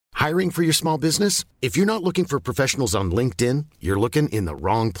Hiring for your small business? If you're not looking for professionals on LinkedIn, you're looking in the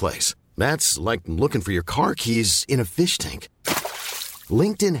wrong place. That's like looking for your car keys in a fish tank.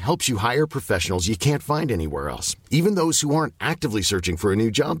 LinkedIn helps you hire professionals you can't find anywhere else, even those who aren't actively searching for a new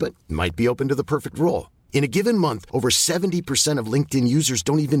job but might be open to the perfect role. In a given month, over 70% of LinkedIn users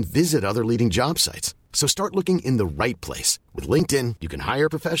don't even visit other leading job sites. So start looking in the right place. With LinkedIn, you can hire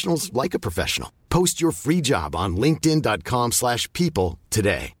professionals like a professional. Post your free job on linkedin.com/people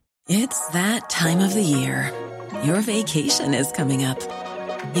today. It's that time of the year. Your vacation is coming up.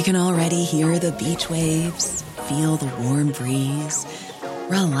 You can already hear the beach waves, feel the warm breeze,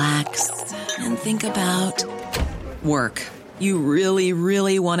 relax, and think about work. You really,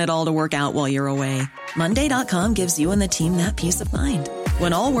 really want it all to work out while you're away. Monday.com gives you and the team that peace of mind.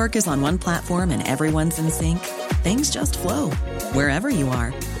 When all work is on one platform and everyone's in sync, things just flow. Wherever you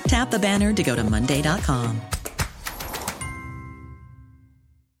are, tap the banner to go to Monday.com.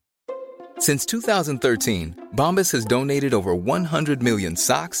 Since 2013, Bombas has donated over 100 million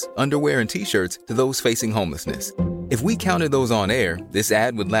socks, underwear, and T-shirts to those facing homelessness. If we counted those on air, this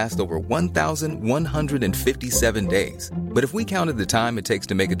ad would last over 1,157 days. But if we counted the time it takes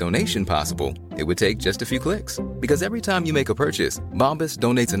to make a donation possible, it would take just a few clicks. Because every time you make a purchase, Bombas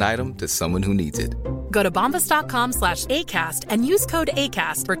donates an item to someone who needs it. Go to bombas.com/ACAST and use code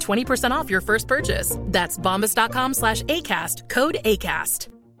ACAST for 20% off your first purchase. That's bombas.com/ACAST, code ACAST.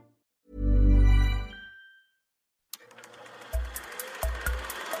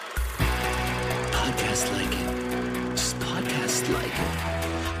 Podcast like it. Just podcast like it.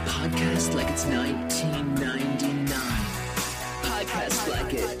 Podcast like it's 1999. Podcast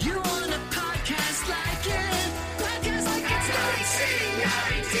like it. You want a podcast like it? Podcast like it's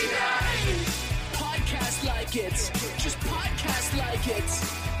 1999. Podcast like it. Just podcast like it.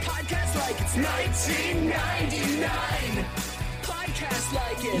 Podcast like it's 1999. Podcast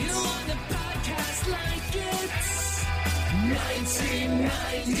like it. You want a podcast like it?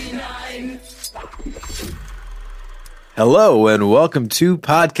 1999. Hello and welcome to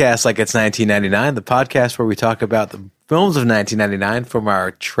Podcast Like It's 1999, the podcast where we talk about the films of 1999 from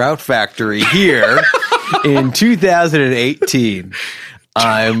our Trout Factory here in 2018.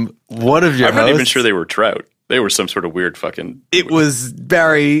 I'm one of your hosts. I'm not even sure they were trout. They were some sort of weird fucking... It was,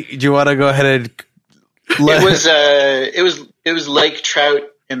 Barry, do you want to go ahead and... It was lake trout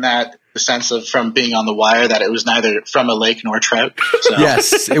in that the sense of from being on the wire that it was neither from a lake nor trout. So.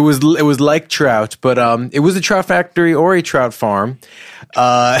 Yes, it was like trout, but it was a trout factory or a trout farm.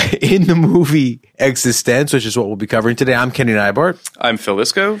 In the movie Existence, which is what we'll be covering today, I'm Kenny Neibart. I'm Phil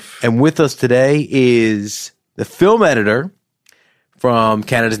Iskov. And with us today is the film editor from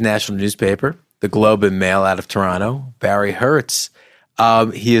Canada's national newspaper, the Globe and Mail out of Toronto, Barry Hertz.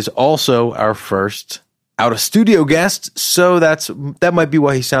 He is also our first out of studio guest, so that might be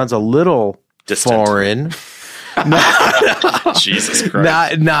why he sounds a little distant. Foreign. Jesus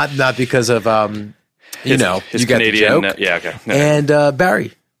Christ! Not because of his you got Canadian, the joke. Yeah, okay. No. And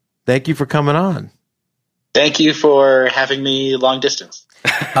Barry, thank you for coming on. Thank you for having me long distance.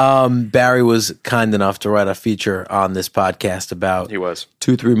 Barry was kind enough to write a feature on this podcast about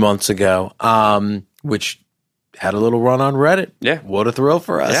 2-3 months ago, which had a little run on Reddit. Yeah. What a thrill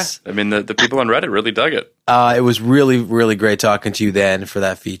for us. Yeah. I mean, the people on Reddit really dug it. It was really, really great talking to you then for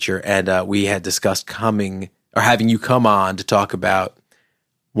that feature. And we had discussed having you come on to talk about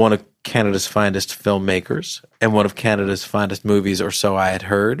one of Canada's finest filmmakers and one of Canada's finest movies, or so I had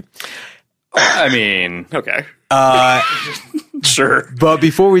heard. I mean, okay. Sure. But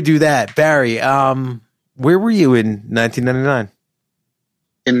before we do that, Barry, where were you in 1999?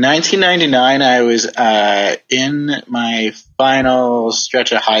 In 1999, I was in my final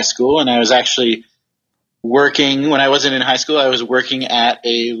stretch of high school, and I was actually working. When I wasn't in high school, I was working at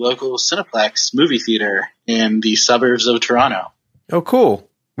a local Cineplex movie theater in the suburbs of Toronto. Oh, cool.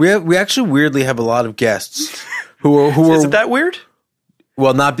 We actually weirdly have a lot of guests who are. Is it that weird?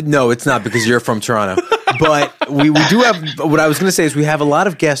 Well, it's not because you're from Toronto. But we do have. What I was going to say is we have a lot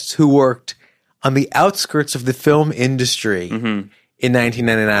of guests who worked on the outskirts of the film industry. Mm-hmm. In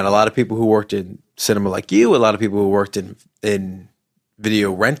 1999, a lot of people who worked in cinema like you, a lot of people who worked in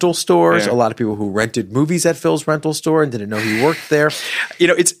video rental stores, a lot of people who rented movies at Phil's rental store and didn't know he worked there. You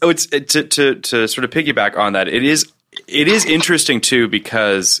know, it's to sort of piggyback on that. It is interesting too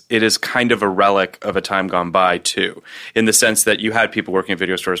because it is kind of a relic of a time gone by too, in the sense that you had people working at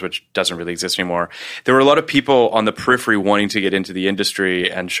video stores, which doesn't really exist anymore. There were a lot of people on the periphery wanting to get into the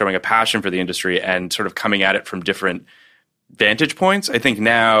industry and showing a passion for the industry and sort of coming at it from different vantage points. I think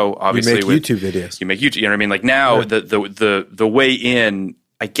now, obviously, you make YouTube videos. You make YouTube. You know what I mean? Like now, the way in,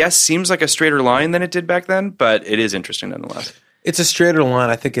 I guess, seems like a straighter line than it did back then, but it is interesting nonetheless. It's a straighter line.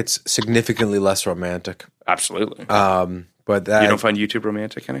 I think it's significantly less romantic. Absolutely. But that, you don't find YouTube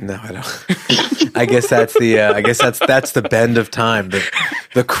romantic, Kenny? No, I don't. I guess that's the bend of time,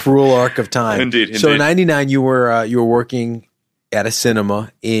 the cruel arc of time. Indeed. So in '99, you were working at a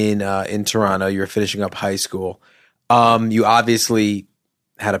cinema in Toronto. You were finishing up high school. You obviously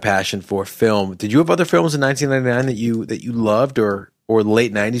had a passion for film. Did you have other films in 1999 that you loved, or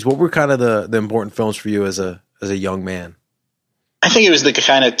late '90s? What were kind of the important films for you as a young man? I think it was the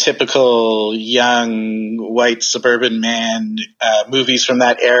kind of typical young white suburban man movies from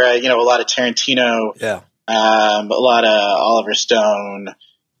that era. You know, a lot of Tarantino, a lot of Oliver Stone,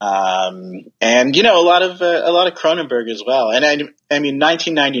 and you know, a lot of Cronenberg as well. And I mean,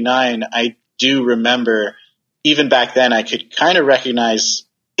 1999. I do remember, even back then, I could kind of recognize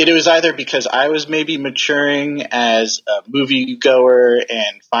it. It was either because I was maybe maturing as a moviegoer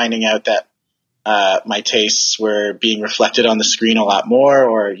and finding out that my tastes were being reflected on the screen a lot more,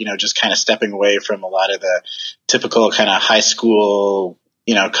 or, you know, just kind of stepping away from a lot of the typical kind of high school,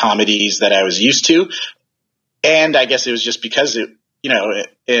 you know, comedies that I was used to. And I guess it was just because it, you know,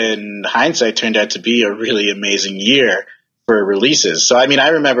 in hindsight turned out to be a really amazing year for releases. So, I mean, I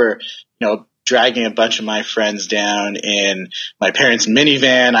remember, you know, dragging a bunch of my friends down in my parents'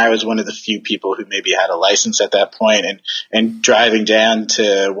 minivan. I was one of the few people who maybe had a license at that point, and driving down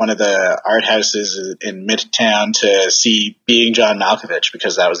to one of the art houses in Midtown to see Being John Malkovich,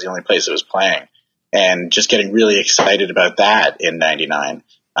 because that was the only place it was playing, and just getting really excited about that in '99.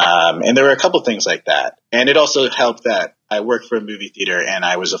 And there were a couple things like that. And it also helped that I worked for a movie theater and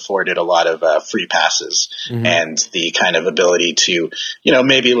I was afforded a lot of free passes, and the kind of ability to, you know,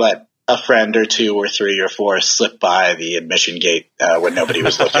 maybe let a friend or two or three or four slip by the admission gate when nobody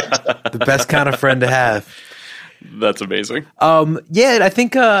was looking. The best kind of friend to have. That's amazing. Yeah, I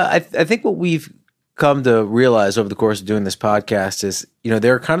think what we've come to realize over the course of doing this podcast is, you know,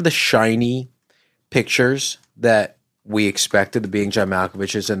 there are kind of the shiny pictures that we expected, the Being John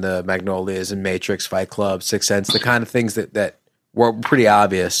Malkoviches and the Magnolias and Matrix, Fight Club, Sixth Sense, the kind of things that were pretty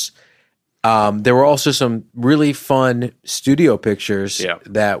obvious. There were also some really fun studio pictures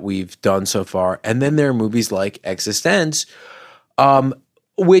that we've done so far. And then there are movies like Existence,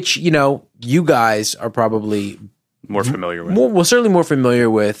 which, you know, you guys are probably more familiar with. Certainly more familiar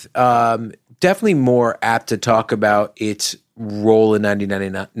with. Definitely more apt to talk about its role in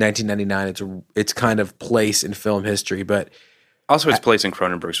 1999. Its kind of place in film history, but also its place in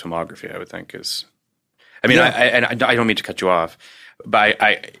Cronenberg's filmography, I would think is. I mean, I don't mean to cut you off, but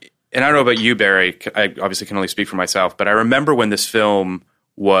and I don't know about you, Barry. I obviously can only speak for myself, but I remember when this film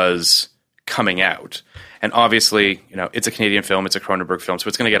was coming out, and obviously, you know, it's a Canadian film, it's a Cronenberg film, so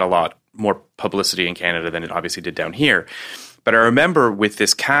it's going to get a lot more publicity in Canada than it obviously did down here. But I remember with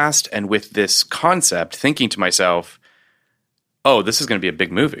this cast and with this concept, thinking to myself, "Oh, this is going to be a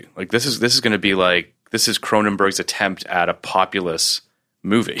big movie. Like this is going to be like this is Cronenberg's attempt at a populist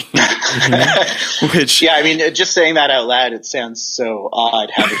movie." Which, yeah, I mean, just saying that out loud, it sounds so odd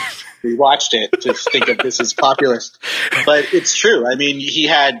having rewatched it to think of this as populist, but it's true. I mean,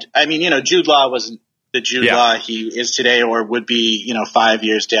 you know, Jude Law wasn't the Jude Law he is today, or would be, you know, 5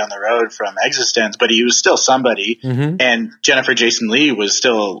 years down the road from Existence, but he was still somebody, and Jennifer Jason Leigh was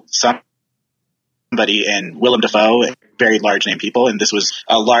still somebody, and Willem Dafoe, very large name people, and this was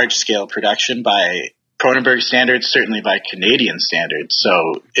a large scale production by Cronenberg standards, certainly by Canadian standards.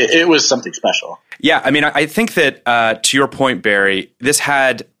 So it was something special. Yeah, I mean, I think that to your point, Barry, this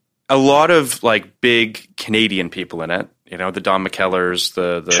had a lot of like big Canadian people in it. You know, the Don McKellars,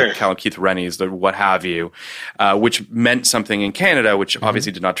 the Callum Keith Rennies, the what have you, which meant something in Canada, which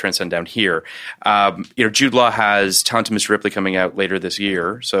obviously did not transcend down here. You know, Jude Law has Talented Mr. Ripley coming out later this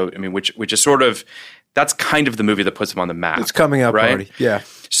year. So, I mean, which is sort of, that's kind of the movie that puts him on the map. It's coming out, right? Party. Yeah.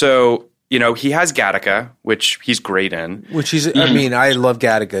 So, you know, he has Gattaca, which he's great in. Which he's, I mean, I love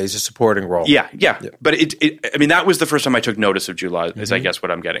Gattaca. He's a supporting role. Yeah. But I mean, that was the first time I took notice of Jude Law, is I guess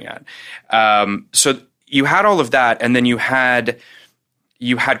what I'm getting at. So you had all of that, and then you had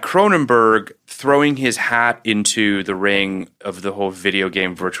Cronenberg throwing his hat into the ring of the whole video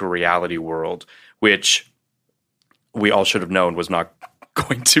game virtual reality world, which we all should have known was not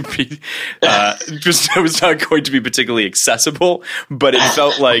going to be was not going to be particularly accessible, but it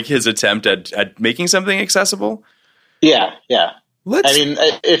felt like his attempt at making something accessible. Yeah. I mean,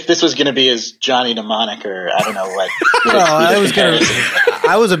 if this was going to be his Johnny Mnemonic, or I don't know what.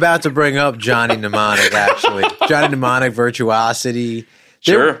 I was about to bring up Johnny Mnemonic, actually. Johnny Mnemonic, Virtuosity.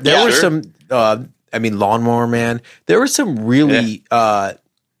 There were some, I mean, Lawnmower Man. There were some really, with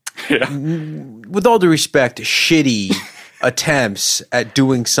all due respect, shitty attempts at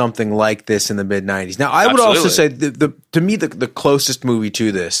doing something like this in the mid 90s. Now, I would also say to me the closest movie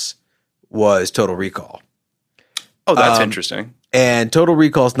to this was Total Recall. Oh, that's interesting. And Total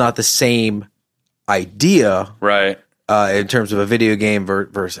Recall is not the same idea, right? In terms of a video game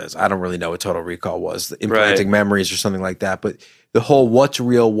versus, I don't really know what Total Recall was, implanting memories or something like that. But the whole what's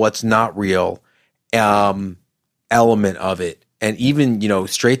real, what's not real element of it, and even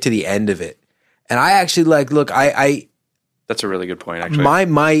straight to the end of it. And I actually look, that's a really good point, actually.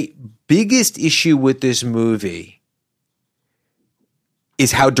 My biggest issue with this movie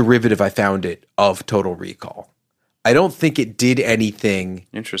is how derivative I found it of Total Recall. I don't think it did anything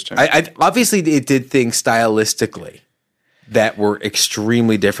interesting. Obviously, it did things stylistically that were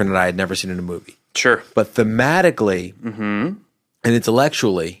extremely different that I had never seen in a movie. Sure. But thematically and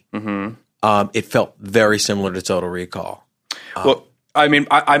intellectually, it felt very similar to Total Recall. Well, I mean,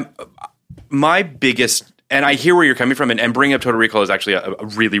 I'm my biggest... And I hear where you're coming from, and bringing up Total Recall is actually a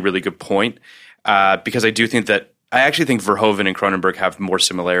really, really good point, because I do think that I actually think Verhoeven and Cronenberg have more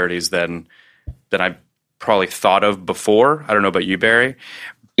similarities than I probably thought of before. I don't know about you, Barry.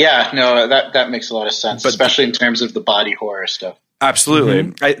 Yeah, no, that makes a lot of sense, especially in terms of the body horror stuff.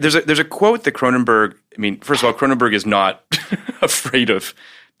 Absolutely. There's a quote that Cronenberg. I mean, first of all, Cronenberg is not afraid of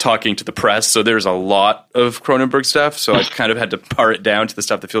talking to the press, so there's a lot of Cronenberg stuff. So I've kind of had to pare it down to the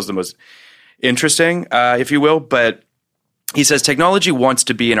stuff that feels the most interesting, if you will. But he says technology wants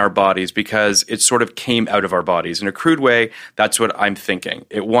to be in our bodies because it sort of came out of our bodies in a crude way. That's what I'm thinking.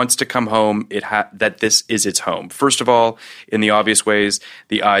 It wants to come home. That this is its home. First of all, in the obvious ways,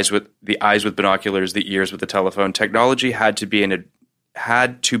 the eyes with binoculars, the ears with the telephone. Technology had to be an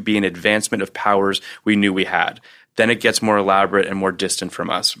advancement of powers we knew we had. Then it gets more elaborate and more distant from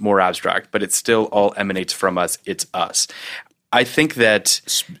us, more abstract, but it still all emanates from us. It's us. I think that.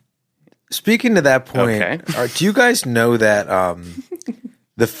 Speaking to that point, do you guys know that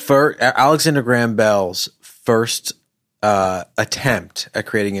Alexander Graham Bell's first attempt at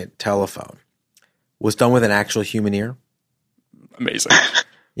creating a telephone was done with an actual human ear? Amazing.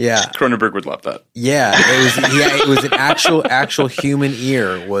 Yeah, Cronenberg would love that. Yeah, it was an actual human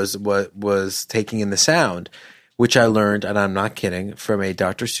ear was what was taking in the sound, which I learned, and I'm not kidding, from a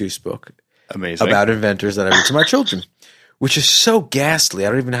Dr. Seuss book. Amazing. About inventors that I read to my children. Which is so ghastly. I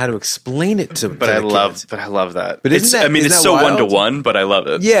don't even know how to explain it to. But I love that. But it's so 1-to-1, but I love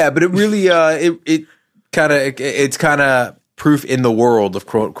it. Yeah, but it really it's kind of proof in the world of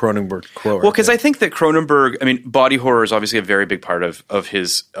Cronenberg. Well, because I think that Cronenberg, I mean, body horror is obviously a very big part of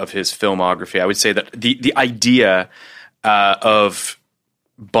his filmography. I would say that the idea of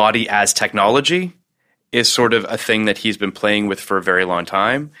body as technology is sort of a thing that he's been playing with for a very long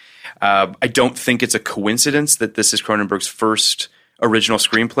time. I don't think it's a coincidence that this is Cronenberg's first original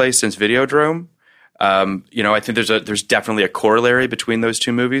screenplay since Videodrome. I think there's definitely a corollary between those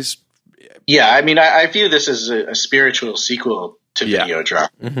two movies. Yeah, I mean, I view this as a spiritual sequel to Videodrome.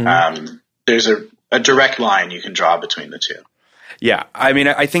 Mm-hmm. There's a direct line you can draw between the two. Yeah, I mean,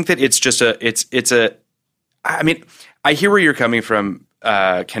 I think that it's just I mean, I hear where you're coming from,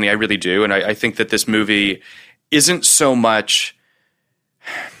 Kenny. I really do, and I think that this movie isn't so much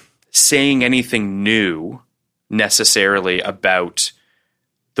saying anything new necessarily about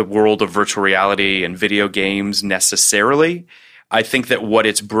the world of virtual reality and video games necessarily. I think that what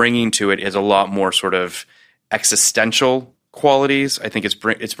it's bringing to it is a lot more sort of existential qualities. I think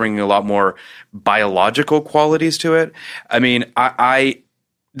it's bringing a lot more biological qualities to it. I mean,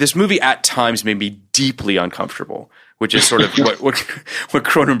 this movie at times made me deeply uncomfortable, which is sort of what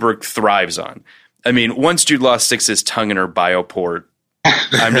Cronenberg thrives on. I mean, once Jude Law sticks his tongue in her bioport,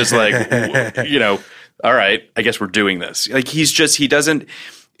 I'm just like, all right, I guess we're doing this. Like he doesn't,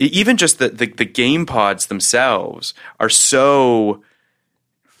 even just the game pods themselves are so,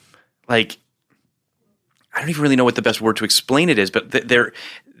 like, I don't even really know what the best word to explain it is, but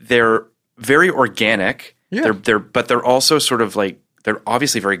they're very organic. Yeah. But they're also sort of like, they're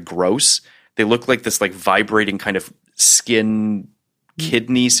obviously very gross. They look like this like vibrating kind of skin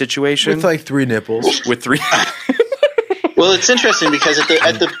kidney situation. With like 3 nipples. With 3 Well, it's interesting because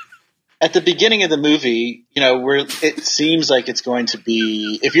at the beginning of the movie, it seems like it's going to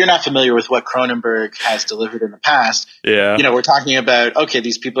be, if you're not familiar with what Cronenberg has delivered in the past, we're talking about, okay,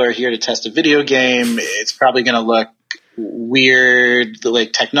 these people are here to test a video game. It's probably going to look weird,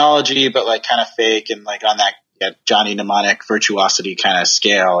 like technology, but like kind of fake and like on that Johnny Mnemonic virtuosity kind of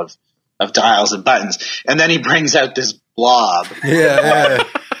scale of dials and buttons. And then he brings out this blob. Yeah.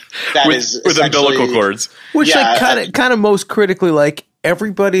 With umbilical cords, which kind of most critically, like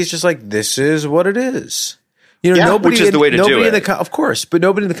everybody's just like, this is what it is. Nobody, which is the way to do it. Of course, but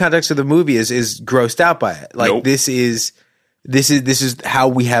nobody in the context of the movie is grossed out by it. Like this is this is how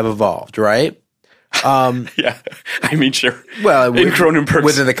we have evolved, right? Yeah, I mean, sure. Well, in Cronenberg's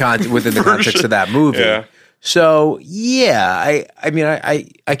within the context of that movie. Yeah. So yeah, I mean,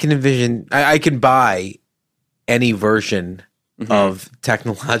 I can envision, I can buy any version of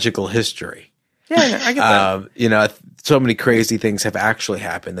technological history. Yeah, I get that. You know, so many crazy things have actually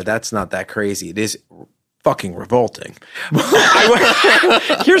happened that's not that crazy. It is fucking revolting.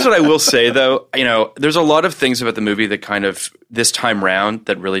 Here's what I will say, though. You know, there's a lot of things about the movie that kind of this time round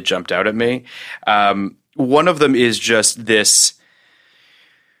that really jumped out at me. One of them is just this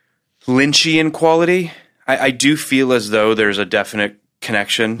Lynchian quality. I do feel as though there's a definite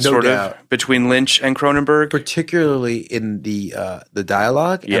connection, No doubt. between Lynch and Cronenberg, Particularly in the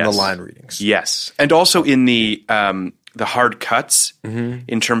dialogue and the line readings. Yes, and also in the hard cuts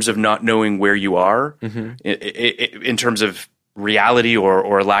in terms of not knowing where you are, in terms of reality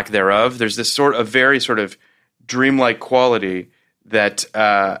or lack thereof. There's this very sort of dreamlike quality that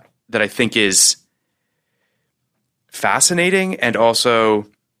I think is fascinating and also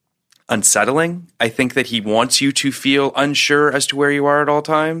unsettling. I think that he wants you to feel unsure as to where you are at all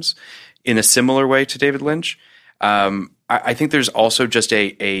times, in a similar way to David Lynch. I think there's also just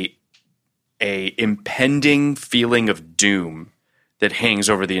a impending feeling of doom that hangs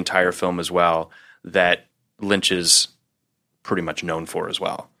over the entire film as well, that Lynch is pretty much known for as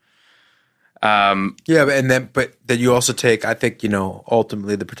well. Yeah, but then you also take, I think, you know,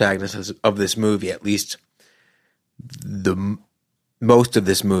 ultimately the protagonist of this movie, at least most of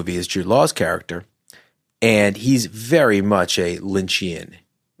this movie, is Jude Law's character, and he's very much a Lynchian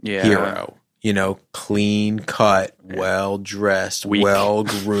hero. You know, clean cut, well dressed, well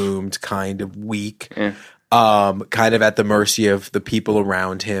groomed, kind of weak, kind of at the mercy of the people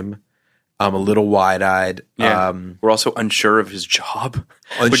around him. A little wide eyed. Yeah. We're also unsure of his job,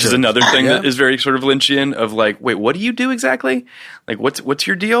 which is another thing that is very sort of Lynchian. Of like, wait, what do you do exactly? Like, what's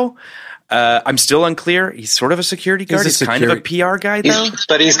your deal? I'm still unclear. He's sort of a security guard. He's kind of a PR guy, though.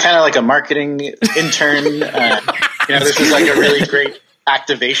 But he's kind of like a marketing intern. You know, this is like a really great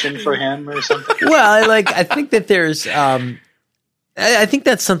activation for him or something. Well, I think that there's, I think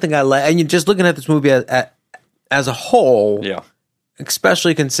that's something I like. And you're just looking at this movie as a whole,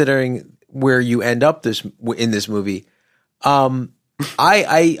 especially considering where you end up in this movie.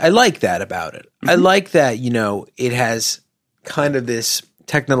 I like that about it. I like that, you know, it has kind of this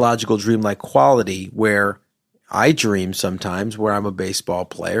technological dreamlike quality where I dream sometimes where I'm a baseball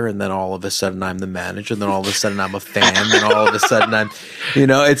player and then all of a sudden I'm the manager and then all of a sudden I'm a fan and all of a sudden I'm, you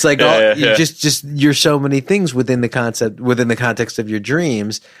know, it's like just you're so many things within the context of your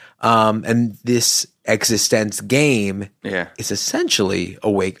dreams. And this existence game is essentially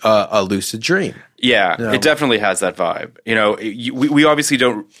a lucid dream. Yeah, you know? It definitely has that vibe. You know, we obviously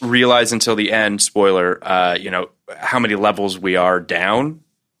don't realize until the end, spoiler, you know, how many levels we are down.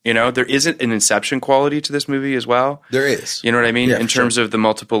 You know, there isn't an Inception quality to this movie as well. There is. You know what I mean? Yeah, in terms of the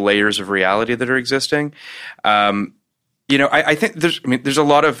multiple layers of reality that are existing. You know, I think there's a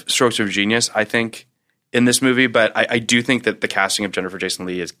lot of strokes of genius, I think, in this movie, but I do think that the casting of Jennifer Jason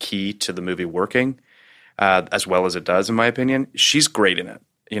Leigh is key to the movie working as well as it does, in my opinion. She's great in it.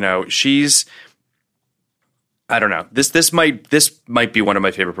 You know, I don't know. This might be one of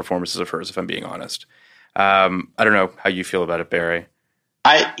my favorite performances of hers, if I'm being honest. I don't know how you feel about it, Barry.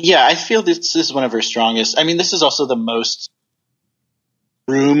 I feel this is one of her strongest. I mean, this is also the most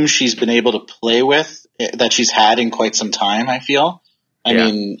room she's been able to play with that she's had in quite some time, I feel. I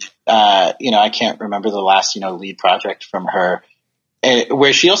mean, you know, I can't remember the last, you know, lead project from her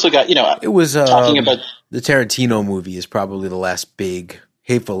where she also got, you know, it was talking about the Tarantino movie is probably the last big.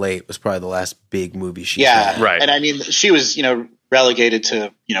 Hateful Eight was probably the last big movie she had. Right. And I mean, she was, you know, relegated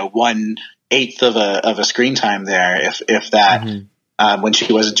to, you know, 1/8 of a screen time there, if that, when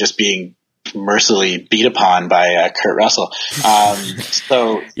she wasn't just being mercilessly beat upon by Kurt Russell.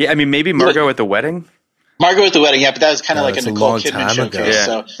 So yeah, I mean, maybe Margot at the Wedding. Margot at the Wedding, yeah, but that was kind of like a Nicole ago. Kidman showcase.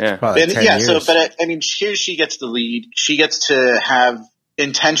 Yeah, so, probably 10 years. But I mean, here she gets the lead. She gets to have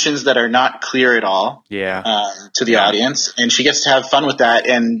intentions that are not clear at all to the audience, and she gets to have fun with that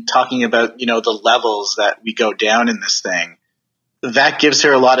and talking about, you know, the levels that we go down in this thing. That gives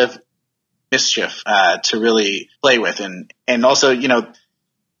her a lot of mischief to really play with, and also, you know,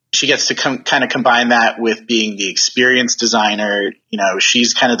 she gets to kind of combine that with being the experienced designer. You know,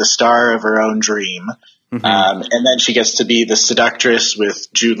 she's kind of the star of her own dream. And then she gets to be the seductress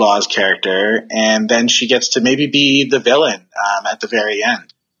with Jude Law's character, and then she gets to maybe be the villain at the very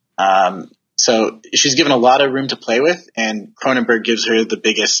end. So she's given a lot of room to play with, and Cronenberg gives her the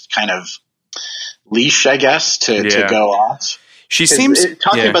biggest kind of leash, I guess, to go off. She seems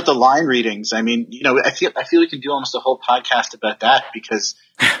talking about the line readings. I mean, I feel we can do almost a whole podcast about that, because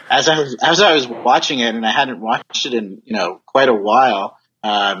as I was watching it, and I hadn't watched it in quite a while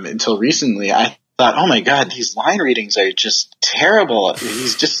until recently, I thought, oh my God, these line readings are just terrible.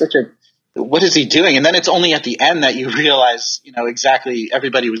 He's just what is he doing? And then it's only at the end that you realize, exactly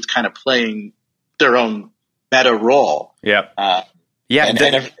everybody was kind of playing their own meta role. Yeah.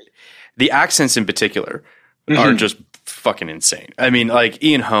 The accents in particular are just fucking insane. I mean, like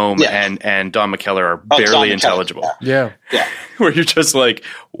Ian Holm and Don McKellar are barely intelligible. Yeah. Where you're just like,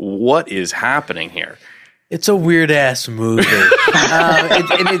 what is happening here? It's a weird ass movie.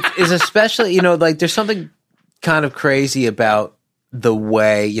 It is especially, there's something kind of crazy about the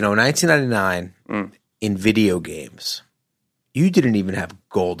way, 1999 in video games, you didn't even have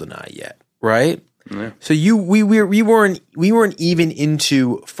GoldenEye yet, right? Yeah. So we weren't even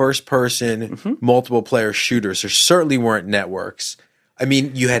into first person multiple player shooters. There certainly weren't networks. I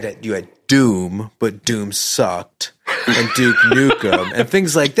mean, you had Doom, but Doom sucked, and Duke Nukem and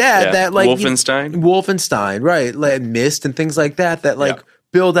things like that. Yeah. That like Wolfenstein, right? Like Myst and things like that. That like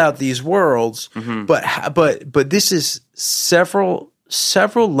build out these worlds. But this is several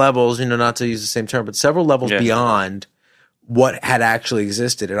levels. Not to use the same term, but several levels beyond what had actually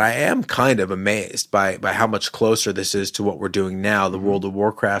existed. And I am kind of amazed by how much closer this is to what we're doing now, the World of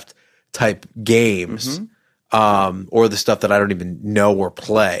Warcraft type games, or the stuff that I don't even know or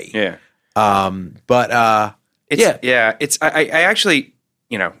play. Yeah. I actually,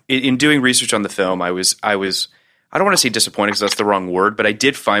 in doing research on the film, I was I don't want to say disappointed because that's the wrong word, but I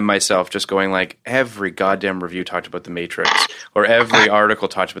did find myself just going like, every goddamn review talked about The Matrix, or every article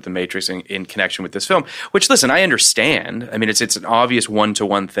talked about The Matrix in connection with this film, which, listen, I understand. I mean, it's an obvious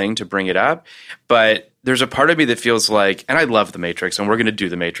one-to-one thing to bring it up, but there's a part of me that feels like, and I love The Matrix, and we're going to do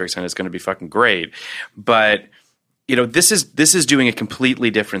The Matrix, and it's going to be fucking great, but this is doing a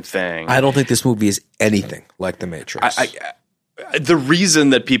completely different thing. I don't think this movie is anything like The Matrix. The reason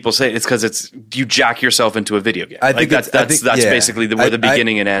that people say it's because you jack yourself into a video game. I think that's basically where the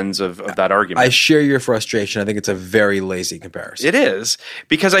beginning and ends of that argument. I share your frustration. I think it's a very lazy comparison. It is,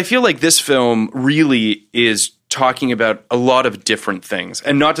 because I feel like this film really is talking about a lot of different things,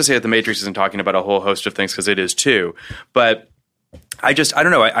 and not to say that The Matrix isn't talking about a whole host of things, because it is too. But I don't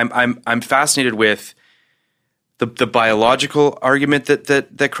know. I'm fascinated with the biological argument that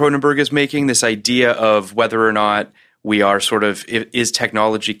Cronenberg is making. This idea of whether or not we are is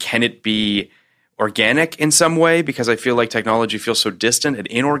technology, can it be organic in some way? Because I feel like technology feels so distant and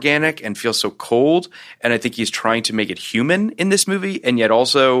inorganic and feels so cold. And I think he's trying to make it human in this movie, and yet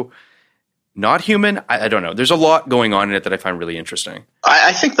also not human. I don't know. There's a lot going on in it that I find really interesting.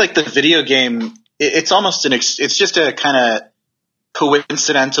 I think like the video game, it's almost it's just a kind of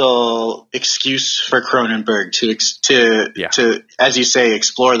coincidental excuse for Cronenberg to, as you say,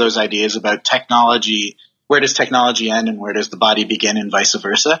 explore those ideas about technology. Where does technology end and where does the body begin, and vice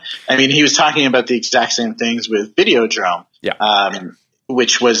versa? I mean, he was talking about the exact same things with Videodrome,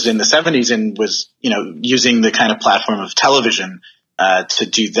 which was in the 70s and was, using the kind of platform of television to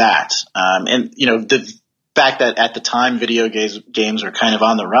do that. And the fact that at the time video games were kind of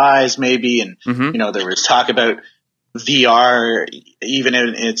on the rise, maybe, and there was talk about VR even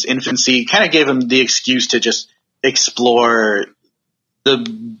in its infancy, kind of gave him the excuse to just explore the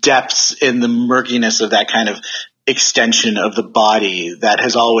depths in the murkiness of that kind of extension of the body that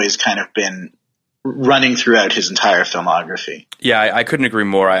has always kind of been running throughout his entire filmography. Yeah, I couldn't agree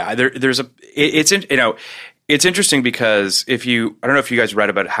more. It's interesting because I don't know if you guys read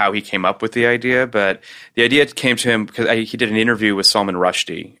about how he came up with the idea, but the idea came to him because he did an interview with Salman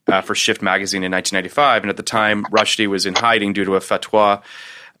Rushdie for Shift magazine in 1995, and at the time Rushdie was in hiding due to a fatwa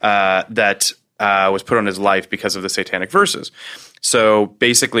that was put on his life because of the Satanic Verses. So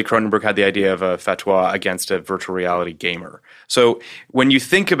basically, Cronenberg had the idea of a fatwa against a virtual reality gamer. So when you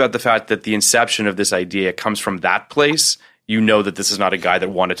think about the fact that the inception of this idea comes from that place, you know that this is not a guy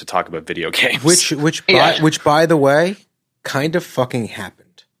that wanted to talk about video games. Which by the way, kind of fucking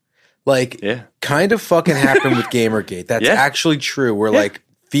happened. Kind of fucking happened with Gamergate. That's actually true. Where like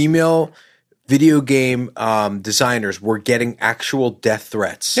female video game designers were getting actual death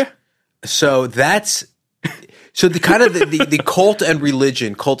threats. Yeah. So that's. So the kind of the cult and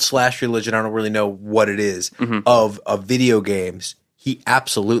religion, cult/religion, I don't really know what it is, of video games, he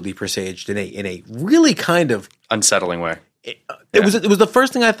absolutely presaged in a really kind of unsettling way. It was the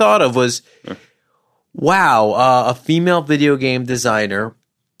first thing I thought of was, wow, a female video game designer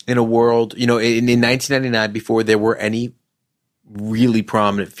in a world, in 1999, before there were any really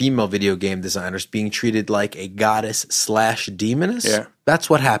prominent female video game designers, being treated like a goddess/demoness. Yeah. That's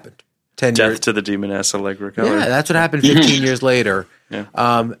what happened. 10 Death years. to the Demoness Allegra Keller. Yeah, that's what happened 15 years later. Yeah.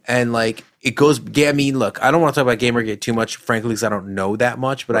 And like it goes. I mean, look, I don't want to talk about Gamergate too much, frankly, because I don't know that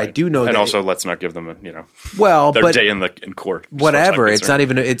much. But I do know. And that also, let's not give them their day in court. Whatever. It's not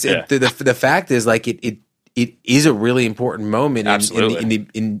even. It's the fact is like it is a really important moment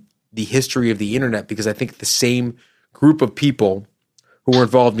in the history of the internet, because I think the same group of people who were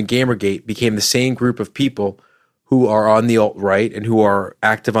involved in Gamergate became the same group of people who are on the alt-right and who are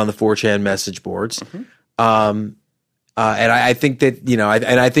active on the 4chan message boards. Mm-hmm. And I think that,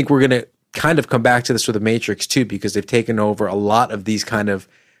 I think we're going to kind of come back to this with the Matrix too, because they've taken over a lot of these kind of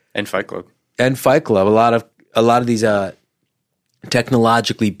and Fight Club, a lot of these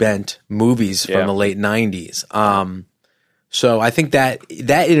technologically bent movies from the late 90s. So I think that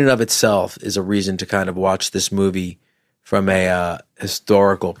in and of itself is a reason to kind of watch this movie from a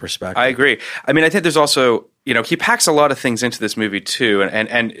historical perspective. I agree. I mean, I think there's also, he packs a lot of things into this movie too,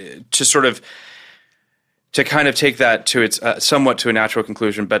 and to sort of to kind of take that to its somewhat to a natural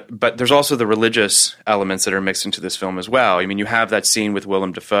conclusion, but there's also the religious elements that are mixed into this film as well. I mean, you have that scene with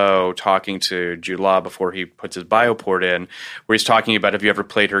Willem Dafoe talking to Jude Law before he puts his bioport in, where he's talking about, have you ever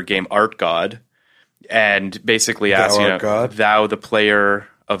played her game Art God? And basically asks, thou the player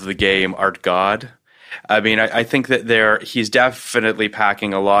of the game art God. I mean, I think that he's definitely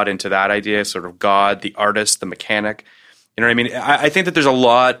packing a lot into that idea, sort of God, the artist, the mechanic. You know what I mean? I think that there's a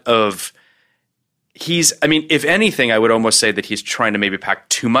lot of if anything, I would almost say that he's trying to maybe pack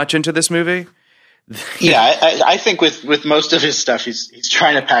too much into this movie. Yeah, I think with most of his stuff, he's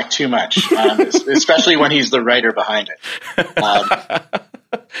trying to pack too much, especially when he's the writer behind it.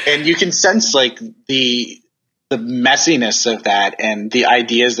 And you can sense like the messiness of that and the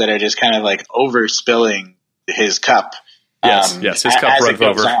ideas that are just kind of like overspilling his cup. Yes, his cup runs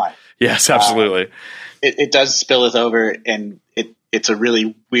over. On. Yes, absolutely. It does spilleth over, and it's a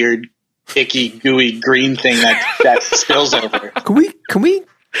really weird, icky, gooey green thing that spills over. Can we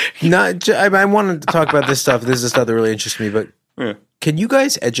not? I wanted to talk about this stuff. This is stuff that really interests me, but can you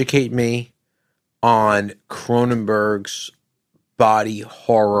guys educate me on Cronenberg's body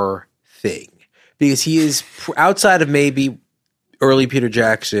horror thing? Because he is, outside of maybe early Peter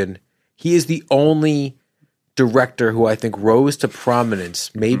Jackson, he is the only director who I think rose to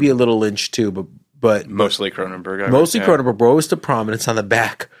prominence, maybe a little Lynch too, but mostly Cronenberg. Cronenberg rose to prominence on the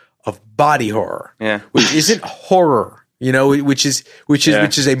back of body horror, which isn't horror, which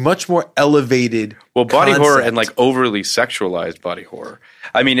is a much more elevated body concept. horror and like overly sexualized body horror.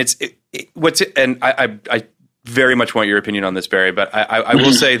 I mean, and I very much want your opinion on this, Barry, but I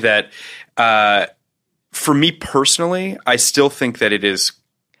will say that for me personally, I still think that it is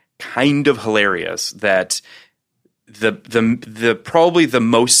kind of hilarious that the probably the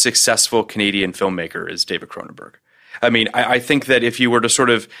most successful Canadian filmmaker is David Cronenberg. I mean, I think that if you were to sort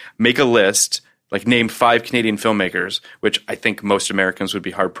of make a list, like name 5 Canadian filmmakers, which I think most Americans would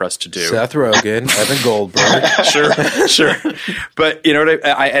be hard pressed to do. Seth Rogen, Evan Goldberg, sure. But you know what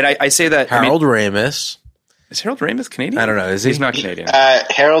I say that Harold Ramis. Is Harold Ramis Canadian? I don't know. Is he? He's not Canadian.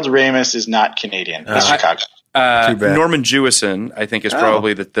 Harold Ramis is not Canadian. He's Chicago. Norman Jewison, I think, is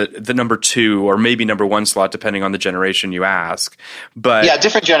probably the number 2 or maybe number 1 slot, depending on the generation you ask. But yeah,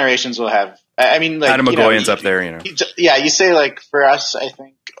 different generations will have. I mean, like, Adam McGowan's up there, you say like for us, I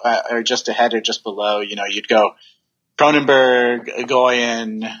think, or just ahead or just below. You'd go Cronenberg,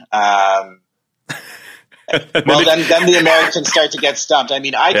 Goyen. Well, then the Americans start to get stumped. I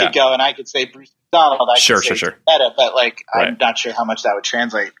mean, I could go and I could say Bruce McDonald. Sure. Meta, but like, I'm not sure how much that would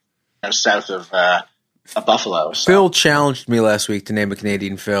translate south of Buffalo. So. Phil challenged me last week to name a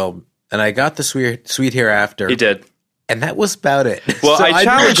Canadian film, and I got the Sweet Hereafter. He did. And that was about it. Well, so I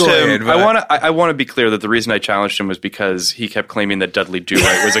challenged him. I want to be clear that the reason I challenged him was because he kept claiming that Dudley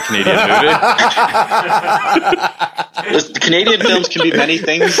Do-Right was a Canadian movie. The Canadian films can be many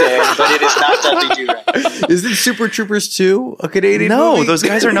things, but it is not Dudley Do-Right. Isn't Super Troopers 2 a Canadian movie? No, those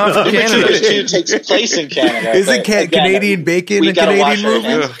guys are not from Canada. Super Troopers 2 takes place in Canada. Isn't Canadian Bacon a Canadian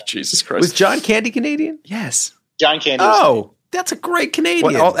movie? Oh, Jesus Christ. Was John Candy Canadian? Yes. John Candy. Oh. That's a great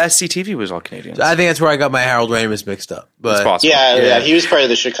Canadian. All SCTV was all Canadians. I think that's where I got my Harold Ramis mixed up. But it's possible. Yeah, he was part of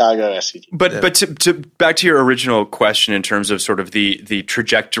the Chicago SCTV. But to back to your original question in terms of sort of the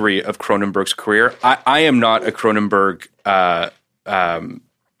trajectory of Cronenberg's career, I am not a Cronenberg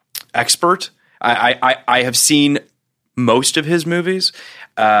expert. I have seen most of his movies,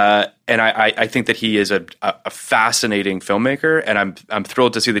 and I think that he is a fascinating filmmaker, and I'm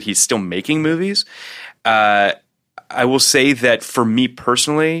thrilled to see that he's still making movies. I will say that for me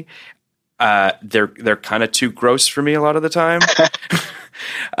personally, they're kind of too gross for me a lot of the time.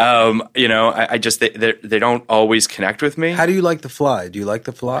 I just they don't always connect with me. How do you like The Fly? Do you like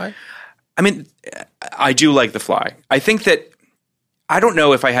The Fly? I mean, I do like The Fly. I think that I don't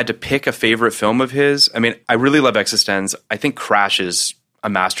know if I had to pick a favorite film of his. I mean, I really love Existenz. I think Crash is a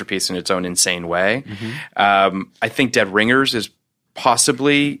masterpiece in its own insane way. I think Dead Ringers is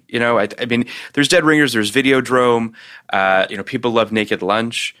possibly, I mean, there's Dead Ringers, there's Videodrome. People love Naked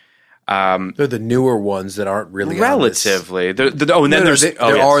Lunch. They're the newer ones that aren't really relatively. On this. And then there's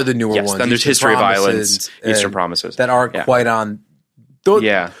there are the newer ones. Then there's History of Violence, Eastern Promises that aren't quite on.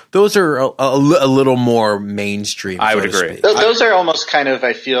 Those are a little more mainstream. I would agree. Those are almost kind of,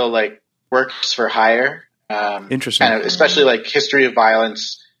 I feel like, works for hire. Interesting, kind of, especially like History of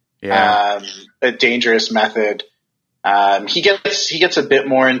Violence, A Dangerous Method. He gets a bit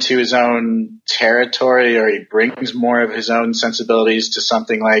more into his own territory, or he brings more of his own sensibilities to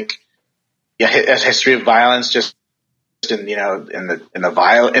something like a History of Violence, just in the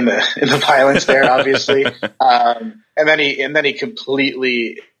violence there, obviously. And then he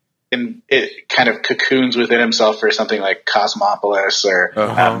completely it kind of cocoons within himself for something like Cosmopolis or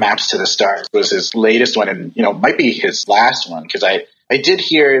Maps to the Stars was his latest one, and might be his last one, because I did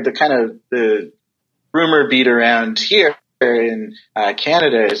hear the rumor beat around here in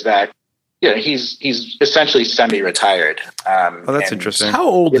Canada is that he's essentially semi-retired. That's interesting. How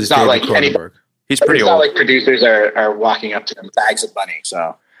old is David Cronenberg? He's pretty old. It's not like producers are walking up to him bags of money.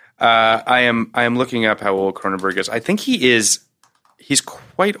 So I am looking up how old Cronenberg is. I think he's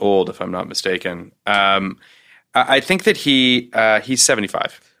quite old, if I'm not mistaken. I think that he's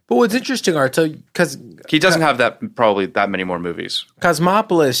 75. But what's interesting, Arto, because he doesn't have that many more movies.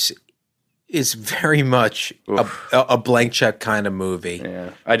 Cosmopolis is very much a blank check kind of movie.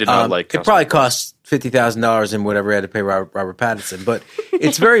 Yeah, I did not like it. Probably cost $50,000 and whatever he had to pay Robert Pattinson, but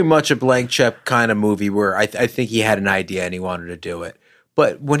it's very much a blank check kind of movie where I think he had an idea and he wanted to do it.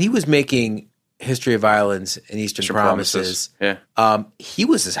 But when he was making History of Violence and Eastern Promises, he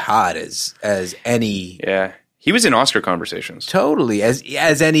was as hot as any. Yeah, he was in Oscar conversations. Totally,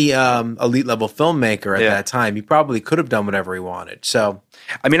 as any elite level filmmaker at that time, he probably could have done whatever he wanted. So,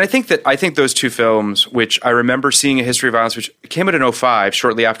 I mean, I think those two films, which I remember seeing A History of Violence, which came out in 2005,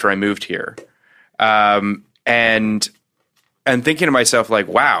 shortly after I moved here, and thinking to myself, like,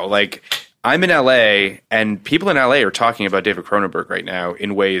 wow, like I'm in LA and people in LA are talking about David Cronenberg right now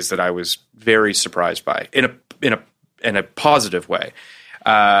in ways that I was very surprised by in a positive way.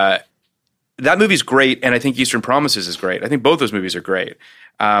 That movie's great, and I think Eastern Promises is great. I think both those movies are great.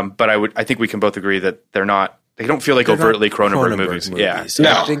 But I think we can both agree that they don't feel like overtly Cronenberg movies. Yeah.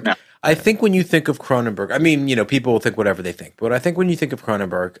 No. I think when you think of Cronenberg, I mean, people will think whatever they think, but I think when you think of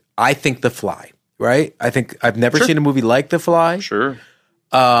Cronenberg, I think The Fly, right? I think I've never seen a movie like The Fly. Sure.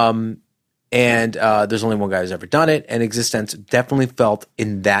 And there's only one guy who's ever done it, and Existenz definitely felt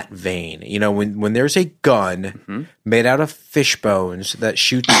in that vein. When there's a gun made out of fish bones that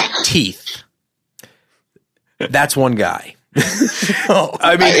shoots teeth, that's one guy.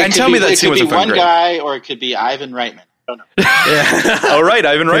 I mean, and tell me that scene wasn't fun. It could be one great. guy, or it could be Ivan Reitman. I don't know. Oh, right,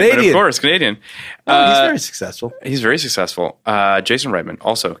 Ivan Reitman, of course, Canadian. He's very successful. He's very successful. Jason Reitman,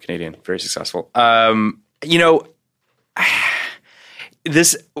 also Canadian, very successful.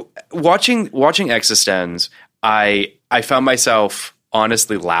 This watching Existenz, I found myself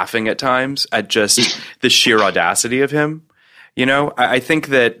honestly laughing at times at just the sheer audacity of him. I think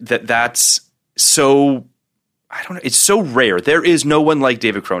that's so. I don't know. It's so rare. There is no one like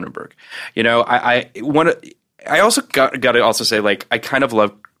David Cronenberg. I also got to also say, like, I kind of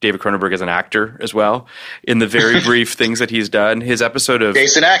love David Cronenberg as an actor as well. In the very brief things that he's done, his episode of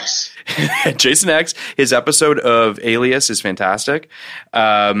Jason X, his episode of Alias is fantastic.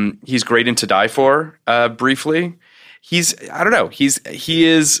 He's great in To Die For. Briefly, I don't know. He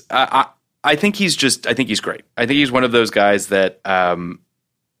is. I think he's great. I think he's one of those guys that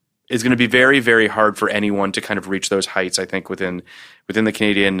is going to be very, very hard for anyone to kind of reach those heights, I think, within the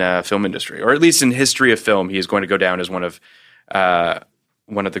Canadian film industry, or at least in history of film. He is going to go down as one of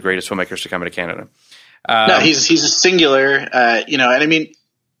the greatest filmmakers to come into Canada. No, he's a singular, and I mean,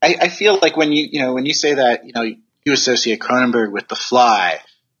 I feel like when you say that, you associate Cronenberg with The Fly,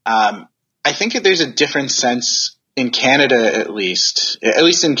 I think that there's a different sense in Canada, at least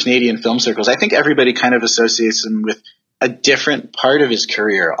in Canadian film circles. I think everybody kind of associates him with a different part of his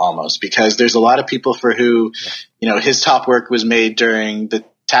career almost, because there's a lot of people for who, his top work was made during the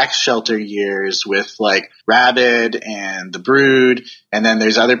tax shelter years with like Rabid and The Brood. And then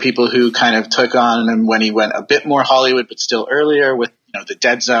there's other people who kind of took on him when he went a bit more Hollywood, but still earlier with, The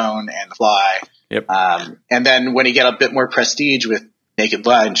Dead Zone and The Fly. Yep. And then when he got a bit more prestige with Naked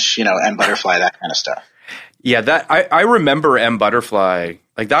Lunch, and Butterfly, that kind of stuff. Yeah, that I remember M. Butterfly.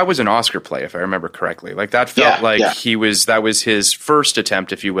 Like that was an Oscar play, if I remember correctly. Like that felt that was his first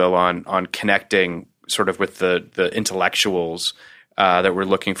attempt, if you will, on connecting sort of with the intellectuals that were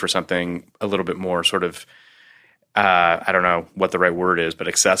looking for something a little bit more sort of I don't know what the right word is, but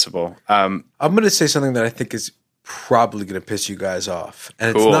accessible. I'm going to say something that I think is probably going to piss you guys off,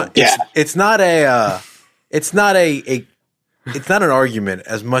 and cool. it's not an argument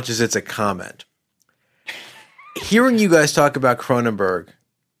as much as it's a comment. Hearing you guys talk about Cronenberg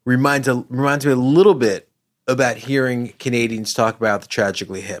reminds me a little bit about hearing Canadians talk about the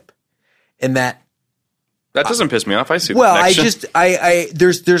Tragically Hip, and that doesn't piss me off. I see. Well, the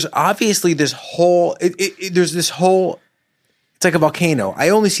connection. there's obviously this whole there's this whole. It's like a volcano. I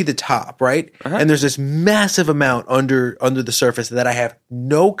only see the top, right? Uh-huh. And there's this massive amount under the surface that I have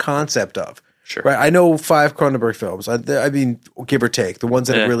no concept of. Sure. Right? I know 5 Cronenberg films. I mean, give or take, the ones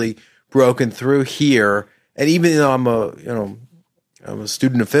that have really broken through here. And even though I'm a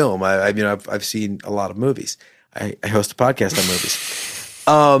student of film, I've seen a lot of movies. I host a podcast on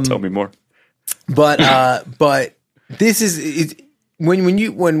movies. Tell me more. But this is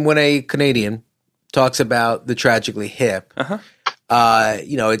when a Canadian talks about the Tragically Hip,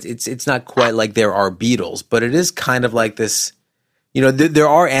 it's not quite like there are Beatles, but it is kind of like this. There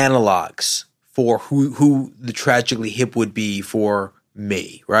are analogs for who the Tragically Hip would be for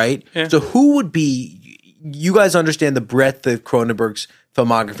me, right? Yeah. So who would be? You guys understand the breadth of Cronenberg's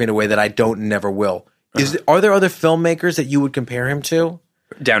filmography in a way that I don't and never will. Are there other filmmakers that you would compare him to?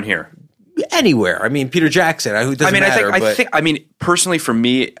 Down here. Anywhere. I mean, Peter Jackson. Who doesn't matter? I think personally for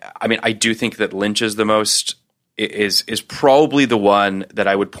me, I do think that Lynch is the most is probably the one that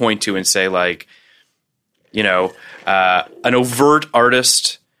I would point to and say like, an overt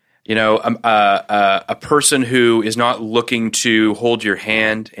artist, a person who is not looking to hold your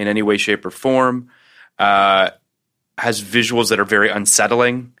hand in any way, shape, or form, has visuals that are very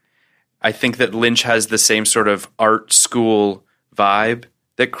unsettling. I think that Lynch has the same sort of art school vibe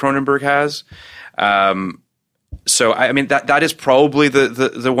that Cronenberg has. So I mean that is probably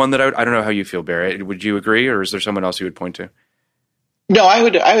the one that I don't know how you feel, Barry. Would you agree, or is there someone else you would point to? No, I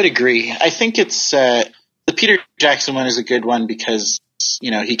would agree. I think it's the Peter Jackson one is a good one because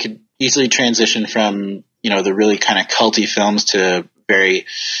he could easily transition from the really kind of culty films to very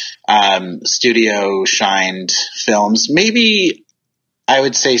studio shined films. Maybe I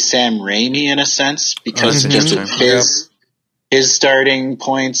would say Sam Raimi in a sense because just of his starting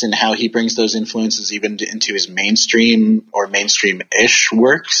points and how he brings those influences even into his mainstream or mainstream-ish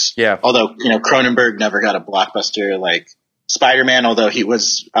works. Yeah. Although, Cronenberg never got a blockbuster like Spider-Man, although he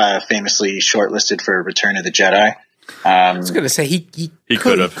was famously shortlisted for Return of the Jedi. I was going to say he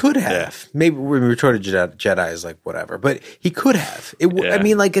could have. Yeah. Maybe when Return of the Jedi is like whatever, but he could have. I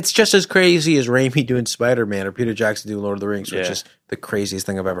mean, like it's just as crazy as Raimi doing Spider-Man or Peter Jackson doing Lord of the Rings, which is the craziest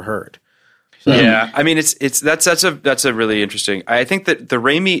thing I've ever heard. So. Yeah, I mean, that's a really interesting. I think that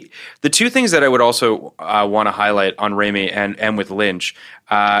the two things that I would also want to highlight on Raimi and with Lynch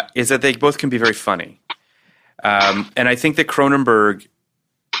is that they both can be very funny, and I think that Cronenberg,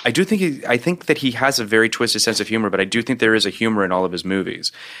 I think that he has a very twisted sense of humor, but I do think there is a humor in all of his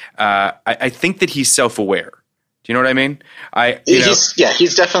movies. I think that he's self-aware. Do you know what I mean?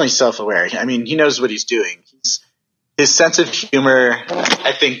 He's definitely self-aware. I mean, he knows what he's doing. His sense of humor,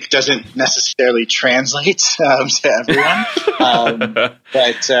 I think, doesn't necessarily translate to everyone.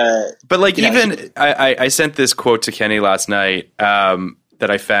 But like, I sent this quote to Kenny last night that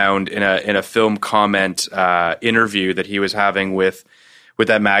I found in a film comment interview that he was having with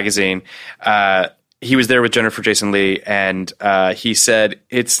that magazine. He was there with Jennifer Jason Leigh, and he said,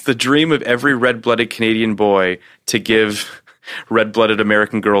 "It's the dream of every red-blooded Canadian boy to give red-blooded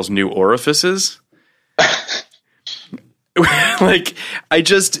American girls new orifices." Like,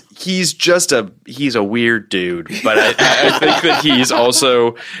 he's a weird dude, but I think that he's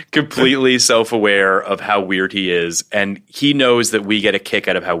also completely self-aware of how weird he is, and he knows that we get a kick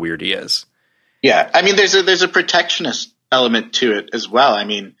out of how weird he is. Yeah, I mean, there's a protectionist element to it as well. I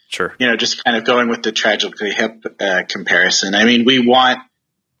mean, sure, just kind of going with the Tragically Hip comparison. I mean, we want,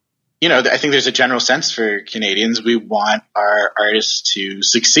 I think there's a general sense for Canadians. We want our artists to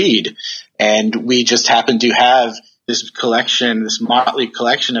succeed, and we just happen to have this motley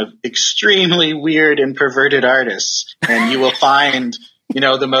collection of extremely weird and perverted artists. And you will find,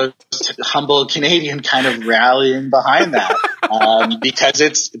 the most humble Canadian kind of rallying behind that, because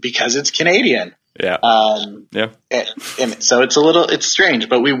it's Canadian. Yeah. And so it's strange,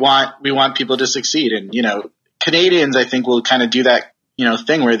 but we want people to succeed. And, Canadians, I think, will kind of do that,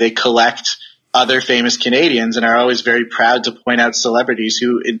 thing where they collect other famous Canadians and are always very proud to point out celebrities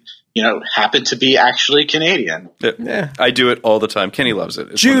who happened to be actually Canadian. Yeah. I do it all the time. Kenny loves it.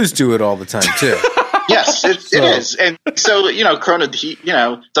 It's Jews do it all the time too. Yes, it is. And so,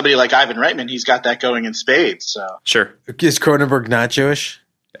 somebody like Ivan Reitman, he's got that going in spades. So Sure. Is Cronenberg not Jewish?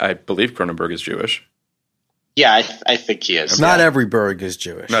 I believe Cronenberg is Jewish. yeah, I think he is. Not every Berg is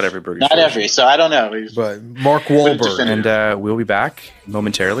Jewish. Not every Berg is Not Jewish. every. So I don't know. But Mark Wahlberg. And we'll be back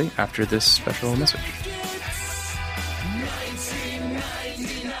momentarily after this special message.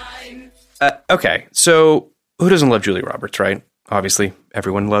 Okay, so who doesn't love Julia Roberts, right? Obviously,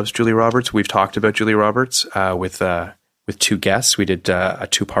 everyone loves Julia Roberts. We've talked about Julia Roberts with two guests. We did a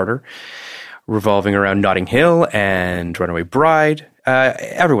two-parter revolving around Notting Hill and Runaway Bride.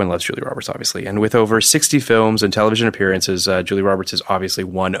 Everyone loves Julia Roberts, obviously. And with over 60 films and television appearances, Julia Roberts is obviously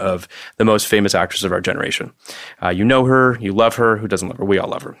one of the most famous actresses of our generation. You know her, you love her. Who doesn't love her? We all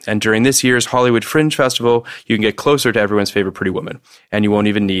love her. And during this year's Hollywood Fringe Festival, you can get closer to everyone's favorite Pretty Woman, and you won't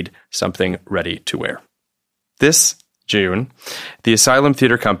even need something ready to wear. This June, the Asylum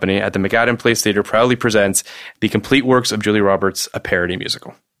Theatre Company at the McAdam Place Theatre proudly presents The Complete Works of Julia Roberts, a parody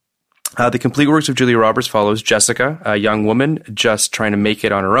musical. The Complete Works of Julia Roberts follows Jessica, a young woman just trying to make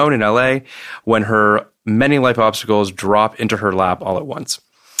it on her own in LA, when her many life obstacles drop into her lap all at once.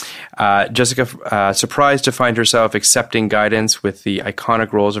 Jessica, surprised to find herself accepting guidance with the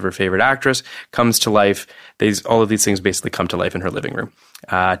iconic roles of her favorite actress, comes to life. All of these things basically come to life in her living room.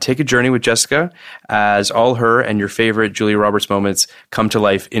 Take a journey with Jessica as all her and your favorite Julia Roberts moments come to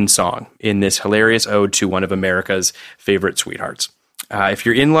life in song in this hilarious ode to one of America's favorite sweethearts. If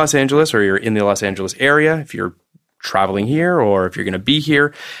you're in Los Angeles or you're in the Los Angeles area, if you're traveling here or if you're going to be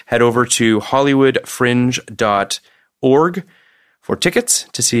here, head over to hollywoodfringe.org for tickets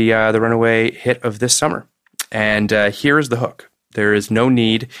to see the runaway hit of this summer. And here is the hook. There is no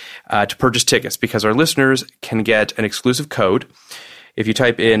need to purchase tickets because our listeners can get an exclusive code. If you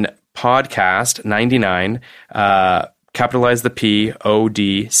type in podcast 99, capitalize the P,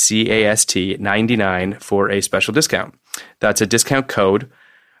 ODCAST 99 for a special discount. That's a discount code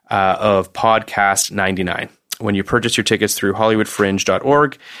of podcast 99. When you purchase your tickets through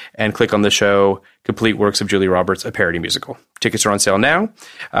hollywoodfringe.org and click on the show Complete Works of Julia Roberts, a parody musical. Tickets are on sale now,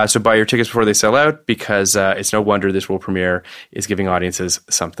 so buy your tickets before they sell out because it's no wonder this world premiere is giving audiences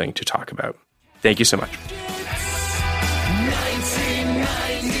something to talk about. Thank you so much.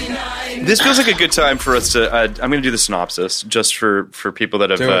 This feels like a good time for us to. I'm going to do the synopsis just for people that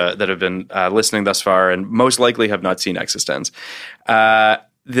have been listening thus far and most likely have not seen Existenz.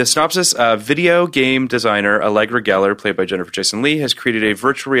 The synopsis: video game designer Allegra Geller, played by Jennifer Jason Leigh, has created a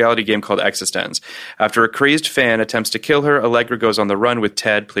virtual reality game called Existenz. After a crazed fan attempts to kill her, Allegra goes on the run with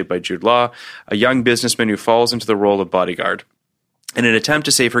Ted, played by Jude Law, a young businessman who falls into the role of bodyguard. In an attempt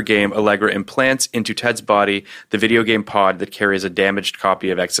to save her game, Allegra implants into Ted's body the video game pod that carries a damaged copy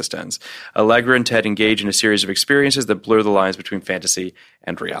of Existenz. Allegra and Ted engage in a series of experiences that blur the lines between fantasy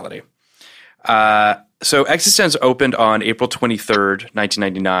and reality. So Existenz opened on April 23rd,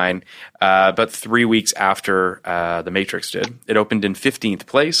 1999, about 3 weeks after The Matrix did. It opened in 15th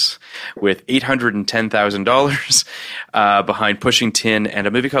place with $810,000 behind Pushing Tin and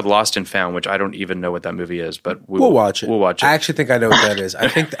a movie called Lost and Found, which I don't even know what that movie is, but we'll watch it. We'll watch it. I actually think I know what that is.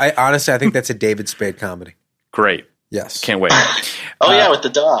 Honestly, I think that's a David Spade comedy. Great. Yes. Can't wait. Yeah, with the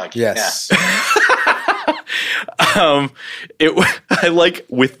dog. Yes. Yeah. I like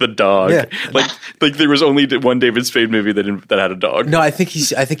with the dog. Yeah. Like there was only one David Spade movie that had a dog. No, I think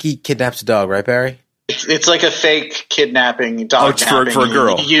he kidnaps a dog, right, Barry? It's like a fake kidnapping, dog napping. For a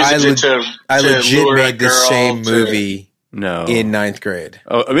girl. I legit made the same movie in 9th grade.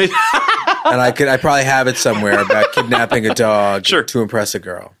 Oh, I mean, and I probably have it somewhere about kidnapping a dog to impress a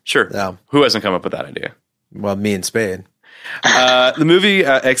girl. Sure. Who hasn't come up with that idea? Well, me and Spade. The movie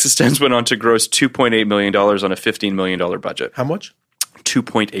Existenz went on to gross $2.8 million on a $15 million budget. How much?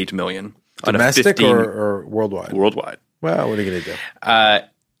 $2.8 million. Domestic or worldwide? Worldwide. Well, what are you going to do?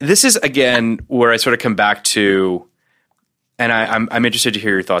 This is, again, where I sort of come back to, and I'm interested to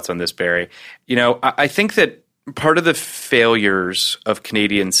hear your thoughts on this, Barry. You know, I think that part of the failures of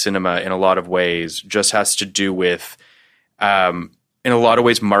Canadian cinema in a lot of ways just has to do with, in a lot of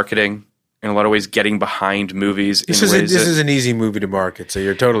ways, marketing. In a lot of ways, getting behind movies. This is an easy movie to market, so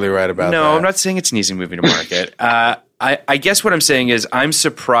you're totally right about that. No, I'm not saying it's an easy movie to market. I guess what I'm saying is I'm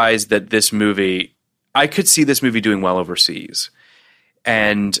surprised that this movie, I could see this movie doing well overseas.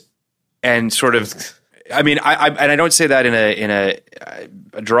 And sort of, I mean, I don't say that in a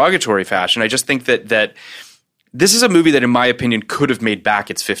derogatory fashion. I just think that this is a movie that, in my opinion, could have made back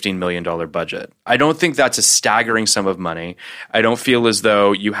its $15 million budget. I don't think that's a staggering sum of money. I don't feel as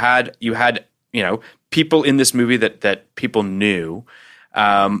though you had people in this movie that people knew.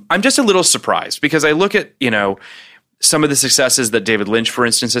 I'm just a little surprised because I look at, some of the successes that David Lynch, for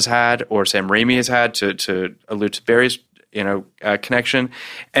instance, has had, or Sam Raimi has had, to allude to Barry's, connection.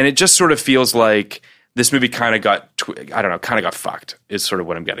 And it just sort of feels like this movie kind of got fucked is sort of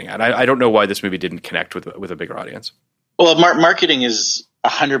what I'm getting at. I don't know why this movie didn't connect with a bigger audience. Well, marketing is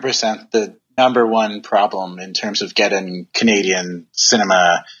 100% the number one problem in terms of getting Canadian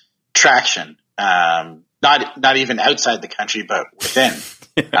cinema traction. Not even outside the country, but within.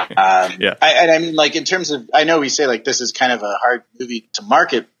 Yeah. I mean, like, in terms of, I know we say like this is kind of a hard movie to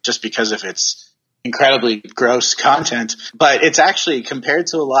market just because of its incredibly gross content, but it's actually, compared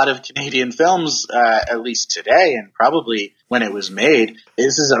to a lot of Canadian films, at least today, and probably when it was made,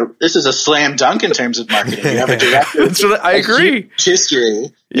 this is a slam dunk in terms of marketing. You have a director. I agree.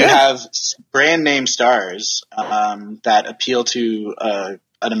 History. Yeah. You have brand name stars that appeal to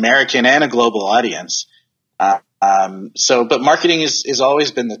an American and a global audience. But marketing is always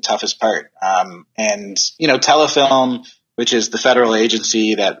been the toughest part. And Telefilm, which is the federal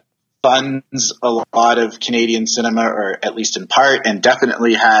agency that funds a lot of Canadian cinema, or at least in part, and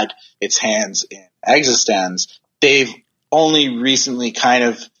definitely had its hands in Existenz, they've only recently kind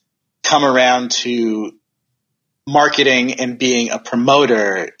of come around to marketing, and being a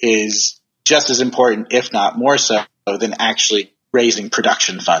promoter is just as important, if not more so, than actually raising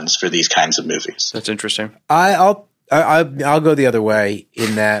production funds for these kinds of movies. That's interesting. I'll go the other way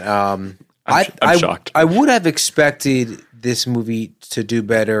in that I'm shocked. I would have expected this movie to do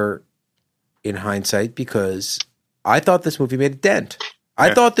better in hindsight, because I thought this movie made a dent.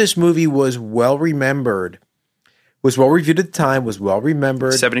 I thought this movie was well remembered, was well reviewed at the time, was well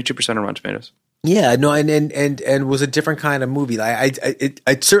remembered. 72% on Rotten Tomatoes. Yeah, no, and was a different kind of movie.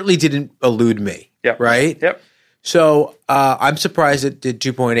 It certainly didn't elude me. Yeah. Right. Yep. So I'm surprised it did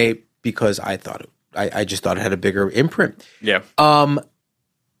 2.8, because I just thought it had a bigger imprint. Yeah. I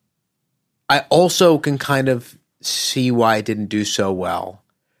also can kind of see why it didn't do so well.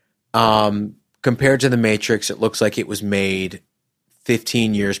 Compared to The Matrix, it looks like it was made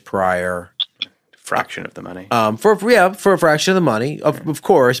 15 years prior. Fraction of the money. For a fraction of the money, of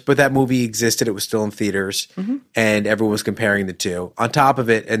course, but that movie existed. It was still in theaters, and everyone was comparing the two. On top of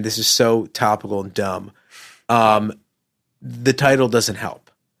it, and this is so topical and dumb, the title doesn't help.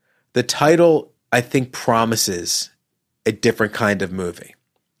 The title, I think, promises a different kind of movie.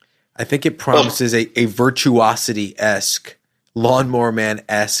 I think it promises a Virtuosity-esque, Lawnmower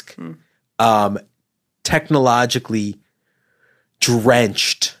Man-esque, technologically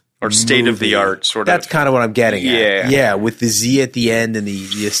drenched, or state-of-the-art sort of. That's kind of what I'm getting at. Yeah. Yeah, with the Z at the end and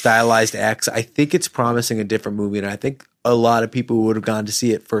the stylized X. I think it's promising a different movie, and I think a lot of people who would have gone to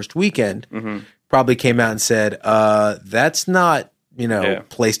see it first weekend probably came out and said, that's not,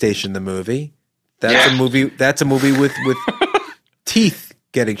 PlayStation the movie. That's a movie with teeth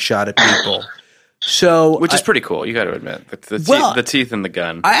getting shot at people. So, which is pretty cool, you got to admit. The teeth in the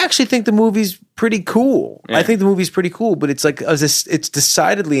gun. I actually think the movie's pretty cool. Yeah. I think the movie's pretty cool, but it's like it's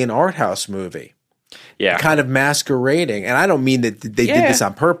decidedly an art house movie. Yeah, kind of masquerading, and I don't mean that they did this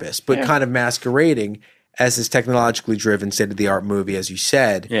on purpose, but kind of masquerading as this technologically driven state of the art movie, as you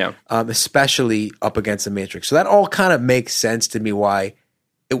said. Yeah, especially up against The Matrix. So that all kind of makes sense to me why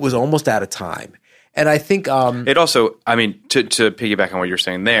it was almost out of time. And I think it also, I mean, to piggyback on what you're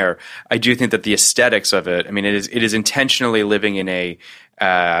saying there, I do think that the aesthetics of it, I mean, it is intentionally living in a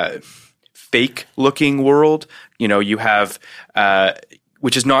fake looking world. You have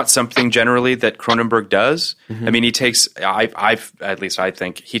which is not something generally that Cronenberg does. I mean, he takes I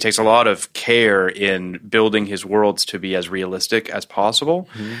think he takes a lot of care in building his worlds to be as realistic as possible.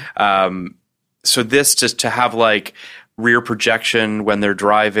 So this just to have like rear projection when they're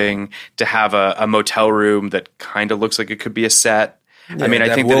driving, to have a motel room that kind of looks like it could be a set. Yeah, I mean,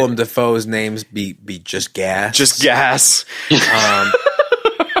 I think Willem Dafoe's names be just gas. Just gas.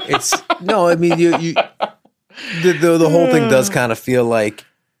 It's no, I mean you the whole thing does kind of feel like,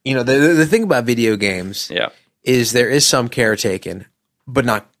 the thing about video games is there is some care taken, but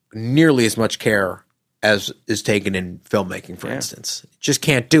not nearly as much care as is taken in filmmaking, for instance. Just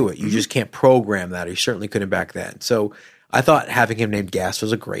can't do it. You just can't program that. Or you certainly couldn't back then. So I thought having him named Gas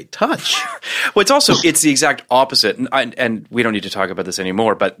was a great touch. Well, it's the exact opposite. And we don't need to talk about this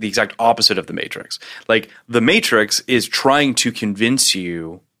anymore, but the exact opposite of The Matrix. Like, The Matrix is trying to convince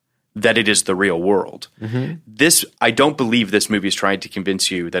you that it is the real world. I don't believe this movie is trying to convince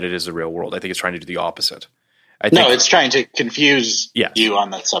you that it is the real world. I think it's trying to do the opposite. It's trying to confuse you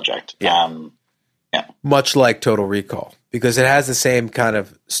on that subject. Much like Total Recall, because it has the same kind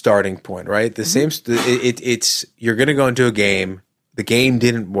of starting point, right? The same. It's you're going to go into a game. The game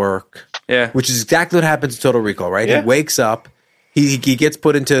didn't work. Yeah, which is exactly what happens in Total Recall, right? He wakes up He gets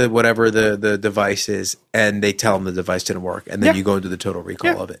put into whatever the device is, and they tell him the device didn't work, and then you go into the Total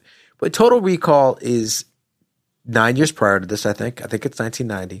Recall of it. But Total Recall is 9 years prior to this, I think. I think it's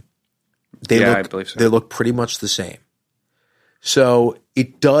 1990. I believe so. They look pretty much the same. So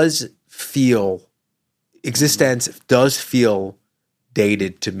it does feel – Existence does feel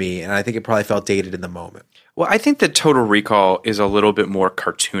dated to me, and I think it probably felt dated in the moment. Well, I think that Total Recall is a little bit more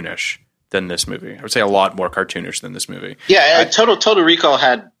cartoonish than this movie. I would say a lot more cartoonish than this movie. Yeah, Total Recall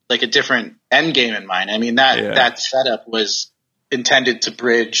had like a different end game in mind. I mean, that setup was intended to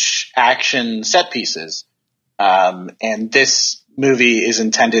bridge action set pieces. And this movie is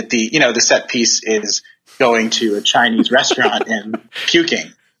intended, the set piece is going to a Chinese restaurant and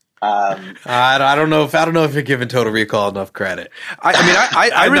puking. I don't know if you're giving Total Recall enough credit.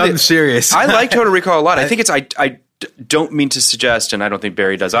 I I'm really serious. I like Total Recall a lot. I think I don't mean to suggest, and I don't think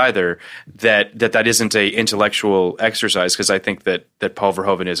Barry does either, that isn't a intellectual exercise, because I think that Paul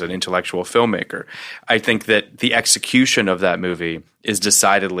Verhoeven is an intellectual filmmaker. I think that the execution of that movie is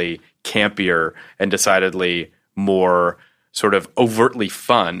decidedly campier and decidedly more sort of overtly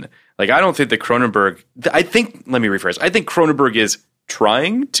fun. Like, I don't think that Cronenberg – let me rephrase. I think Cronenberg is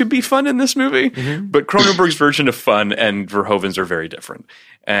trying to be fun in this movie, but Cronenberg's version of fun and Verhoeven's are very different.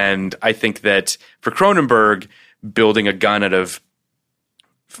 And I think that for Cronenberg – building a gun out of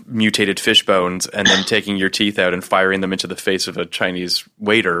mutated fish bones and then taking your teeth out and firing them into the face of a Chinese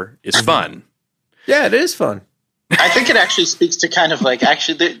waiter is fun. Yeah, it is fun. I think it actually speaks to kind of like,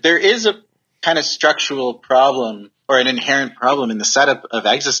 actually, there is a kind of structural problem or an inherent problem in the setup of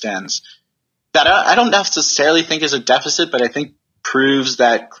Existence that I don't necessarily think is a deficit, but I think proves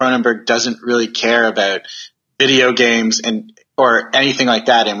that Cronenberg doesn't really care about video games or anything like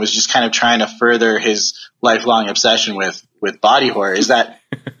that, and was just kind of trying to further his lifelong obsession with body horror. Is that,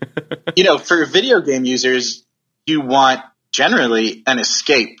 for video game users, you want generally an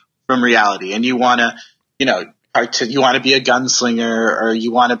escape from reality, and you want to, you want to be a gunslinger, or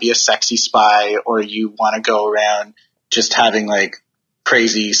you want to be a sexy spy, or you want to go around just having like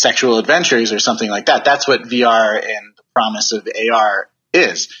crazy sexual adventures or something like that. That's what VR and the promise of AR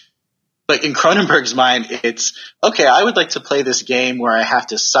is. But in Cronenberg's mind, it's, okay, I would like to play this game where I have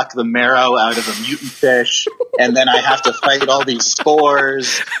to suck the marrow out of a mutant fish, and then I have to fight all these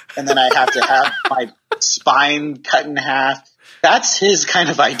spores, and then I have to have my spine cut in half. That's his kind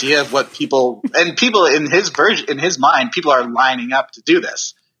of idea of what people in his mind, people are lining up to do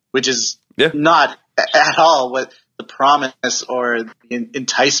this, which is not at all what the promise or the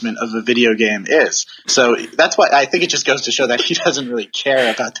enticement of a video game is. So that's why I think it just goes to show that he doesn't really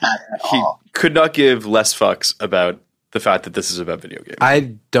care about that at all. He could not give less fucks about the fact that this is about video games.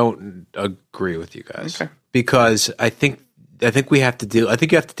 I don't agree with you guys, because I think you have to deal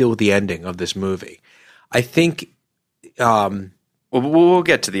with the ending of this movie. I think we'll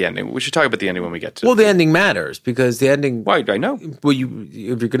get to the ending. We should talk about the ending when we get to it. Well, the ending matters, because the ending. Why? I know. Well, if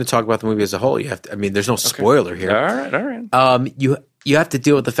you're going to talk about the movie as a whole, you have to. I mean, there's no spoiler here. All right. You have to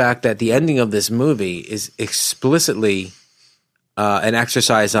deal with the fact that the ending of this movie is explicitly an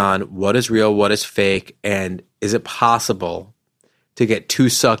exercise on what is real, what is fake, and is it possible to get too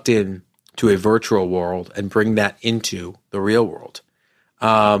sucked in to a virtual world and bring that into the real world.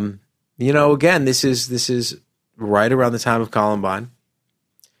 Again, this is right around the time of Columbine.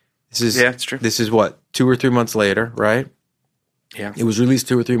 It's true. This is what, 2 or 3 months later, right? Yeah. It was released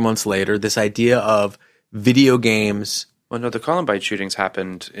 2 or 3 months later. This idea of video games. Well, no, the Columbine shootings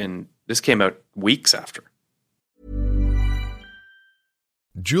happened this came out weeks after.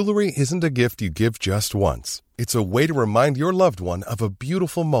 Jewelry isn't a gift you give just once. It's a way to remind your loved one of a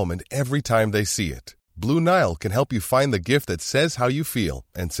beautiful moment every time they see it. Blue Nile can help you find the gift that says how you feel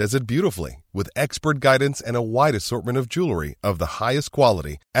and says it beautifully, with expert guidance and a wide assortment of jewelry of the highest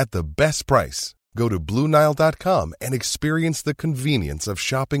quality at the best price. Go to BlueNile.com and experience the convenience of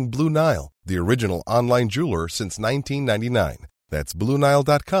shopping Blue Nile, the original online jeweler since 1999. That's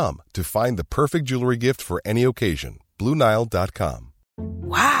BlueNile.com to find the perfect jewelry gift for any occasion. BlueNile.com.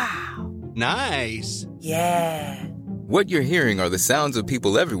 Wow. Nice. Yeah. What you're hearing are the sounds of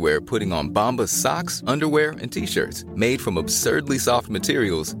people everywhere putting on Bombas socks, underwear, and T-shirts made from absurdly soft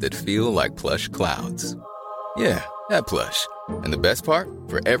materials that feel like plush clouds. Yeah, that plush. And the best part?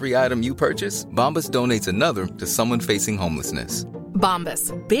 For every item you purchase, Bombas donates another to someone facing homelessness.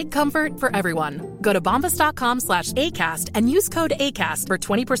 Bombas. Big comfort for everyone. Go to bombas.com/ACAST and use code ACAST for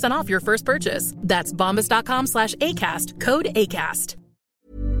 20% off your first purchase. That's bombas.com/ACAST. Code ACAST.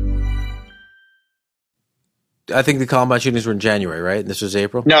 I think the Columbine shootings were in January, right? And this was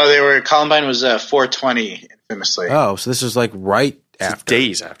April? No, Columbine was 4/20, infamously. Oh, so this was like right after.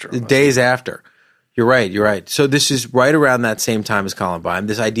 Days after. Days after. You're right. So this is right around that same time as Columbine.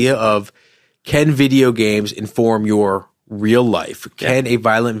 This idea of, can video games inform your real life? Can a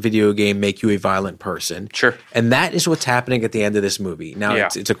violent video game make you a violent person? Sure. And that is what's happening at the end of this movie. Now,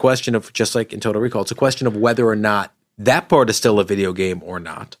 it's a question of, just like in Total Recall, it's a question of whether or not that part is still a video game or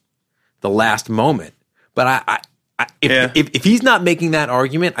not. The last moment. But if he's not making that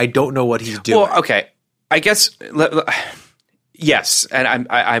argument, I don't know what he's doing. Well, okay. I guess yes, and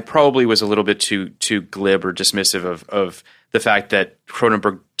I probably was a little bit too glib or dismissive of the fact that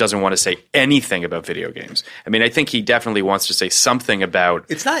Cronenberg doesn't want to say anything about video games. I mean, I think he definitely wants to say something about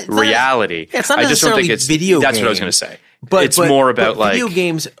reality. It's not I just don't think it's video That's game. what I was going to say. But it's more about video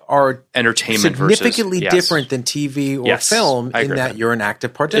games are entertainment significantly versus, different than TV or film in that you're an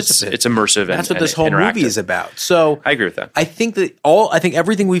active participant. It's immersive. That's what this whole movie is about. So I agree with that. I think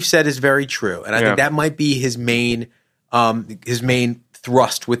everything we've said is very true, and I think that might be his main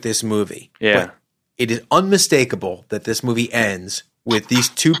thrust with this movie. Yeah. But it is unmistakable that this movie ends with these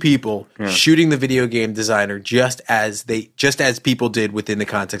two people shooting the video game designer just as people did within the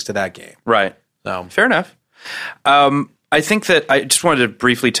context of that game. Right. So fair enough. I think that I just wanted to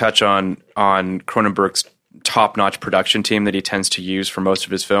briefly touch on Cronenberg's top-notch production team that he tends to use for most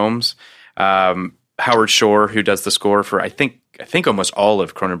of his films. Howard Shore, who does the score for I think almost all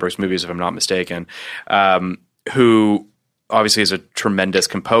of Cronenberg's movies, if I'm not mistaken, who obviously is a tremendous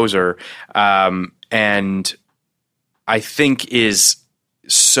composer, and I think is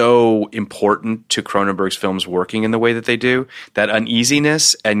so important to Cronenberg's films working in the way that they do. That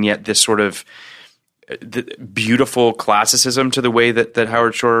uneasiness and yet this sort of the beautiful classicism to the way that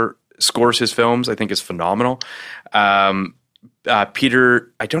Howard Shore scores his films, I think is phenomenal.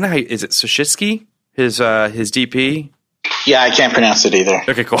 Peter, I don't know is it Soshitsky, his DP? Yeah, I can't pronounce it either.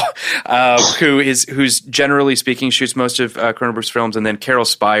 Okay, cool. Who's generally speaking shoots most of Cronenberg's films, and then Carol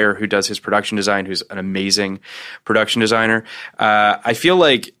Spire, who does his production design, who's an amazing production designer. I feel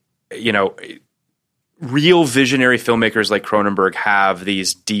like, real visionary filmmakers like Cronenberg have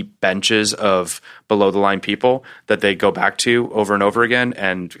these deep benches of below the line people that they go back to over and over again,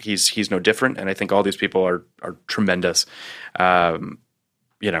 and he's no different. And I think all these people are tremendous.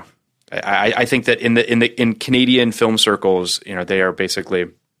 I think that in Canadian film circles, they are basically,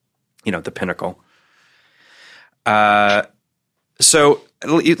 the pinnacle. So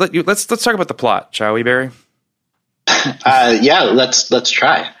let's talk about the plot, shall we, Barry? Yeah, let's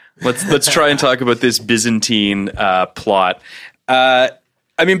try. Let's try and talk about this Byzantine plot.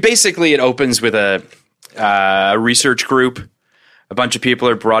 Basically, it opens with a research group. A bunch of people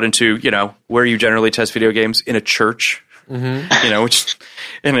are brought into, where you generally test video games, in a church. Mm-hmm. Which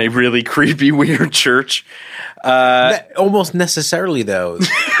in a really creepy, weird church. Almost necessarily, though.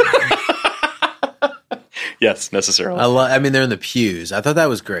 Yes, necessarily. They're in the pews. I thought that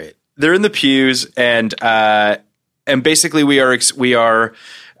was great. They're in the pews, and basically we are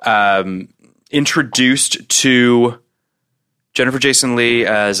introduced to Jennifer Jason Leigh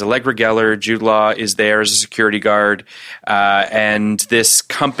as Allegra Geller. Jude Law is there as a security guard, and this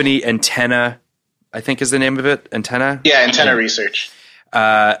company, Antenna, I think is the name of it. Antenna? Yeah, Antenna Research.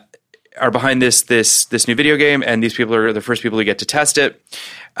 Are behind this new video game, and these people are the first people to get to test it.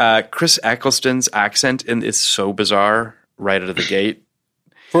 Chris Eccleston's accent is so bizarre right out of the gate.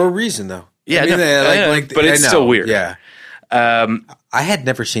 For a reason, though. Yeah, but it's still weird. Yeah. I had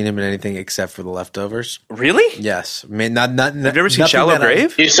never seen him in anything except for The Leftovers. Really? Yes. I mean, I've never seen Shallow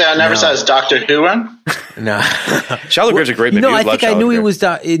Grave? You said I never saw his Doctor Who run? No. Shallow Grave's a great movie. I think I knew he was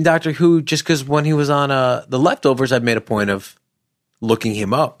in Doctor Who just because when he was on The Leftovers, I made a point of looking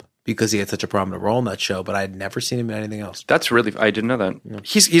him up because he had such a prominent role in that show, but I had never seen him in anything else. That's really... I didn't know that. Yeah.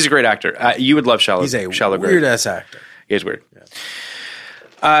 He's a great actor. You would love Shallow Grave. He's a weird-ass actor. He is weird.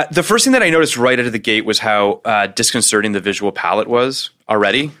 Yeah. The first thing that I noticed right out of the gate was how disconcerting the visual palette was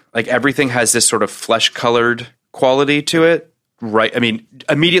already. Like, everything has this sort of flesh-colored quality to it. Right. I mean,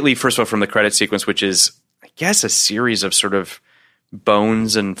 immediately, first of all, from the credit sequence, which is, I guess, a series of sort of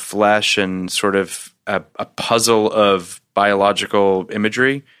bones and flesh and sort of a puzzle of biological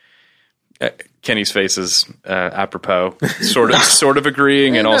imagery. Kenny's face is apropos, sort of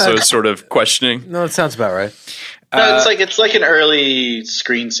agreeing and also sort of questioning. No, it sounds about right. No, it's like an early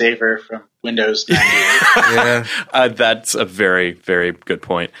screensaver from Windows 98. Yeah, that's a very, very good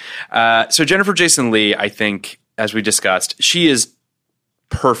point. So Jennifer Jason Leigh, I think, as we discussed, she is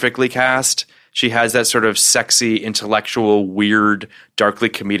perfectly cast. She has that sort of sexy, intellectual, weird, darkly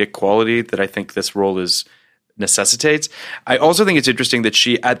comedic quality that I think this role necessitates. I also think it's interesting that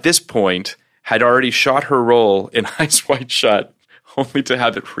she, at this point, had already shot her role in Eyes Wide Shut only to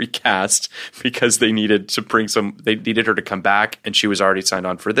have it recast because they needed her to come back, and she was already signed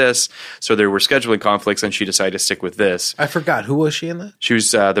on for this. So there were scheduling conflicts, and she decided to stick with this. I forgot, who was she in that? She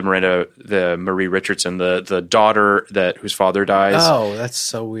was the Marie Richardson, the daughter whose father dies. Oh, that's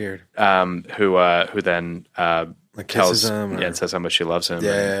so weird. Who then tells him and says how much she loves him.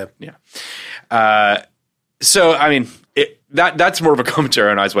 Yeah. So I mean, that's more of a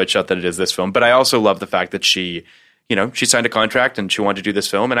commentary on Eyes Wide Shut than it is this film. But I also love the fact that she signed a contract and she wanted to do this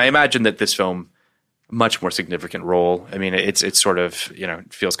film. And I imagine that this film, much more significant role. I mean, it's sort of,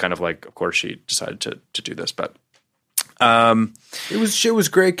 it feels kind of like, of course, she decided to do this. But it was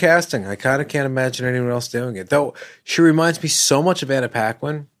great casting. I kind of can't imagine anyone else doing it. Though she reminds me so much of Anna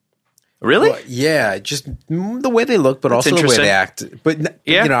Paquin. Really? Well, yeah, just the way they look, but That's also the way interesting. they act. But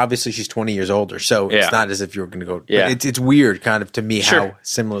obviously she's 20 years older, so it's not as if you were going to go. Yeah. It's weird, kind of, to me, how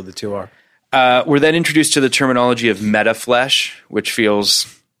similar the two are. We're then introduced to the terminology of metaflesh, which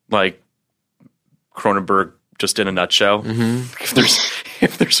feels like Cronenberg just in a nutshell. Mm-hmm.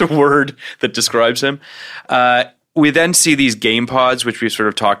 If there's a word that describes him. We then see these game pods, which we've sort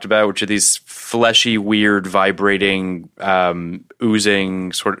of talked about, which are these fleshy, weird, vibrating,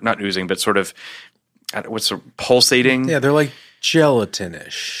 oozing, not oozing, but sort of, pulsating? Yeah, they're like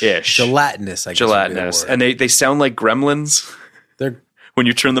gelatin-ish. Gelatinous, I guess. Gelatinous. And they sound like gremlins when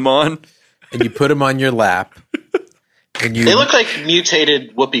you turn them on. And you put them on your lap. And they look like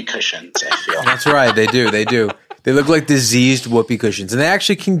mutated whoopee cushions, I feel. That's right, they do. They look like diseased whoopee cushions, and they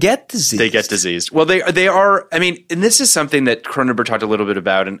actually can get diseased. They get diseased. Well, they are. I mean, and this is something that Cronenberg talked a little bit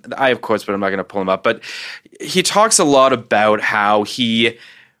about, and I have quotes, but I'm not going to pull them up. But he talks a lot about how he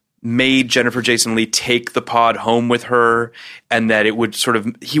made Jennifer Jason Leigh take the pod home with her, and that it would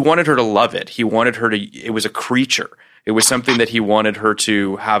he wanted her to love it. He wanted her to. It was a creature. It was something that he wanted her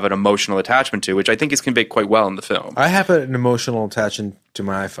to have an emotional attachment to, which I think is conveyed quite well in the film. I have an emotional attachment to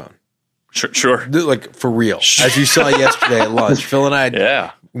my iPhone. Sure. Like, for real. As you saw yesterday at lunch. Phil and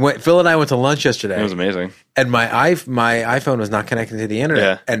I went to lunch yesterday. It was amazing. And my iPhone was not connected to the internet.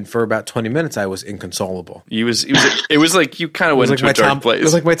 Yeah. And for about 20 minutes, I was inconsolable. It was like you kind of went into a dark place. It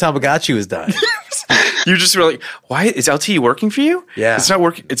was like my Tamagotchi was dying. You just were like, why is LTE working for you? Yeah. It's not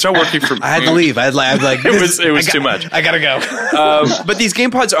working for me. I had to leave. I was like, it was too much. I gotta go. But these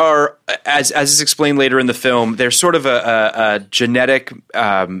game pods are, as is explained later in the film, they're sort of a genetic,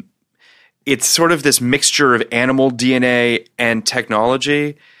 it's sort of this mixture of animal DNA and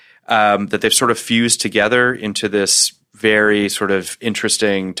technology that they've sort of fused together into this very sort of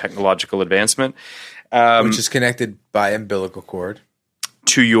interesting technological advancement. Which is connected by umbilical cord.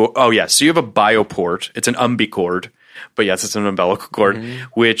 So you have a bioport. It's an umbicord, but yes, it's an umbilical cord,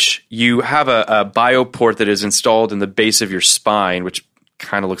 which you have a bioport that is installed in the base of your spine, which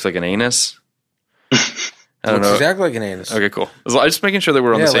kind of looks like an anus. It looks exactly like an anus. Okay, cool. I'm just making sure that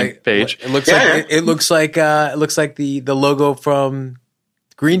we're on the same page. It looks like the logo from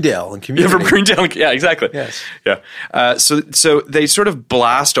Greendale and Community. Yeah, from Greendale. Yeah, exactly. Yes. Yeah. So they sort of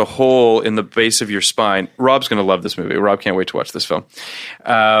blast a hole in the base of your spine. Rob's going to love this movie. Rob can't wait to watch this film.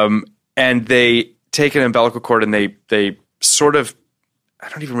 And they take an umbilical cord and they sort of, I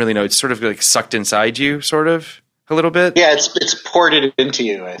don't even really know. It's sort of like sucked inside you, sort of. A little bit? Yeah, it's ported into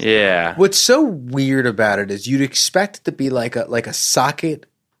you. I think. Yeah. What's so weird about it is you'd expect it to be like a socket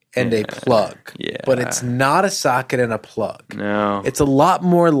and a plug. Yeah. But it's not a socket and a plug. No. It's a lot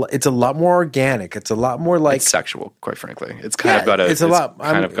more organic. It's a lot more like it's sexual, quite frankly. It's kind of got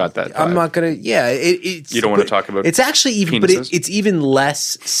that. I'm not gonna it's you don't want to talk about it's actually even penises? but it's even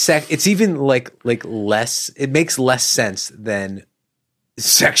less it's even like less it makes less sense than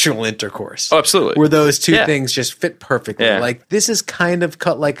sexual intercourse. Oh, absolutely. Where those two things just fit perfectly. Yeah. Like this is kind of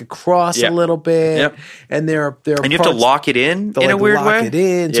cut like across a little bit, and there and you have to lock it in a weird way. Lock it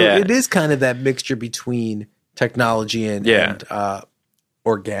in, so it is kind of that mixture between technology and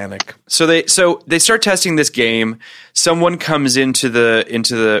organic. So they start testing this game. Someone comes into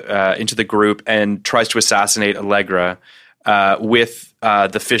the group and tries to assassinate Allegra with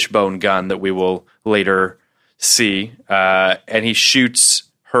the fishbone gun that we will later see, and he shoots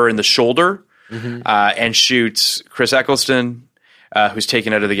her in the shoulder and shoots Chris Eccleston, who's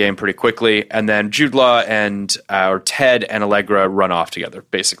taken out of the game pretty quickly, and then Jude Law and Ted and Allegra run off together,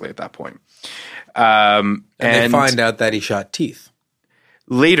 basically at that point. And they find out that he shot teeth.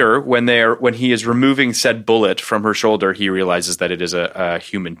 Later, when he is removing said bullet from her shoulder, he realizes that it is a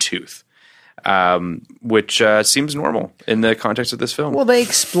human tooth, which seems normal in the context of this film. Well, they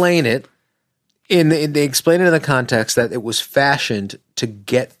explain it. They explain it in the context that it was fashioned to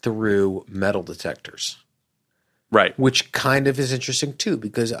get through metal detectors. Right. Which kind of is interesting too,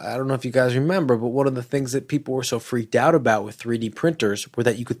 because I don't know if you guys remember, but one of the things that people were so freaked out about with 3D printers were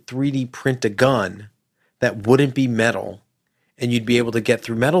that you could 3D print a gun that wouldn't be metal and you'd be able to get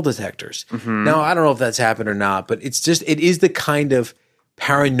through metal detectors. Now, I don't know if that's happened or not, but it is the kind of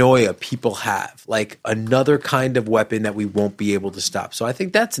paranoia people have, like another kind of weapon that we won't be able to stop. So I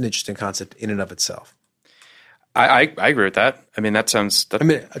think that's an interesting concept in and of itself. I agree with that. I mean, that sounds... I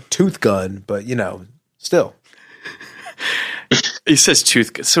mean, a tooth gun, but, still. He says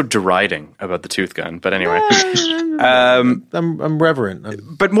tooth, so deriding about the tooth gun. But anyway, I'm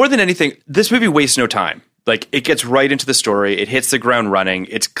reverent. But more than anything, this movie wastes no time. Like, it gets right into the story. It hits the ground running.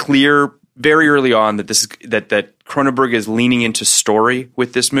 It's clear very early on that that Cronenberg is leaning into story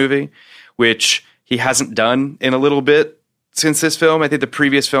with this movie, which he hasn't done in a little bit since this film. I think the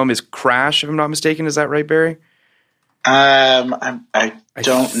previous film is Crash, if I'm not mistaken. Is that right, Barry? I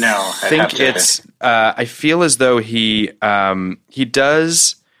don't know. I feel as though he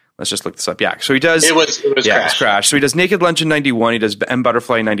does. Let's just look this up. Yeah, so he does. It was Crash. So he does Naked Lunch in '91. He does M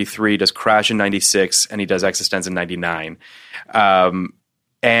Butterfly in '93. He does Crash in '96, and he does Existenz in '99.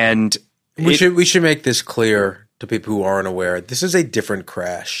 And we should make this clear to people who aren't aware. This is a different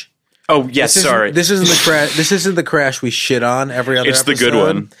Crash. Oh yes, sorry. This isn't the Crash. This isn't the Crash we shit on every other. It's episode. The good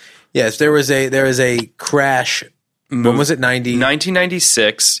one. Yes, there is a Crash. When was it?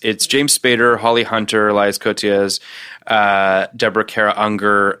 1996. It's James Spader, Holly Hunter, Elias Koteas, Deborah Kara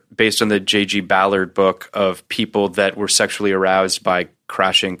Unger, based on the J.G. Ballard book of people that were sexually aroused by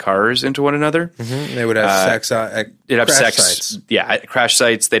crashing cars into one another. Mm-hmm. They would have sex at crash sites. Yeah, at crash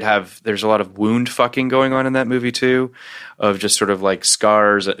sites. There's a lot of wound fucking going on in that movie too, of just sort of like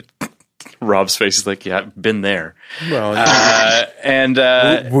scars. Rob's face is like, yeah, been there. Well, and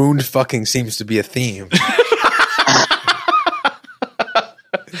wound fucking seems to be a theme.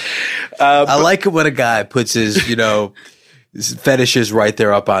 I like it when a guy puts his fetishes right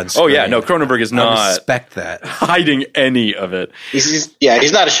there up on screen. Oh yeah, no, Cronenberg is not. I respect that. Hiding any of it. He's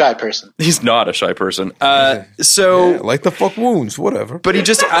not a shy person. He's not a shy person. Like the fuck wounds, whatever. But he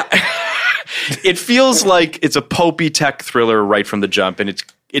just, it feels like it's a pulpy tech thriller right from the jump, and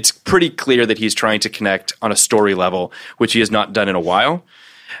it's pretty clear that he's trying to connect on a story level, which he has not done in a while.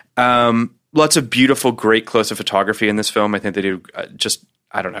 Lots of beautiful, great close-up photography in this film. I think they do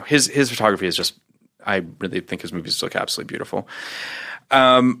I don't know. His photography is just, I really think his movies look absolutely beautiful.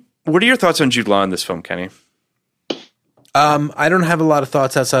 What are your thoughts on Jude Law in this film, Kenny? I don't have a lot of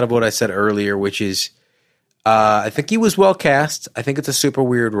thoughts outside of what I said earlier, which is I think he was well cast. I think it's a super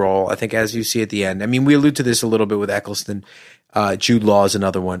weird role. I think as you see at the end, I mean, we allude to this a little bit with Eccleston. Jude Law is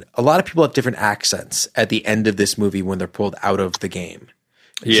another one. A lot of people have different accents at the end of this movie when they're pulled out of the game.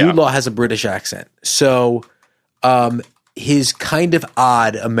 Yeah. Jude Law has a British accent. So his kind of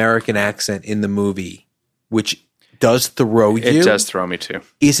odd American accent in the movie, which does throw you. It does throw me too.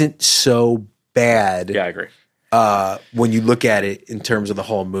 Isn't so bad. Yeah, I agree. When you look at it in terms of the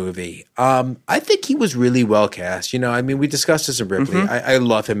whole movie. I think he was really well cast. I mean, we discussed this in Ripley. Mm-hmm. I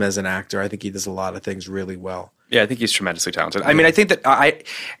love him as an actor. I think he does a lot of things really well. Yeah, I think he's tremendously talented. I mean, I think that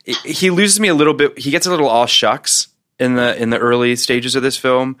he loses me a little bit. He gets a little all shucks in the early stages of this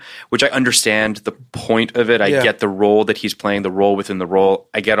film, which I understand the point of it. I get the role that he's playing, the role within the role.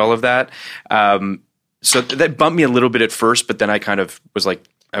 I get all of that. So that bumped me a little bit at first, but then I kind of was like,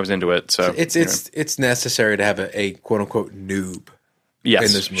 I was into it. So it's necessary to have a quote unquote noob.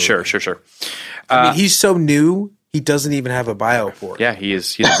 Yes, in this movie. Sure. I mean, he's so new, he doesn't even have a bio for it. Yeah,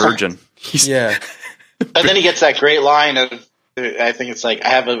 he's a virgin. And then he gets that great line of, I think it's like, I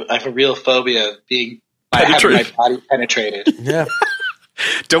have a real phobia of being having my body penetrated. Yeah.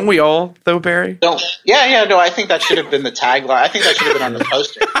 Don't we all, though, Barry? No, I think that should have been the tagline. I think that should have been on the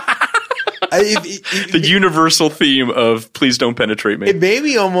poster. The universal theme of "Please don't penetrate me." It made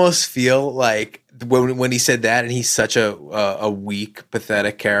me almost feel like when he said that, and he's such a weak,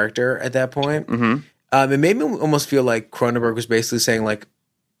 pathetic character at that point. Mm-hmm. It made me almost feel like Cronenberg was basically saying, like,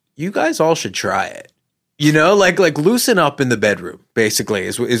 "You guys all should try it." Like loosen up in the bedroom. Basically,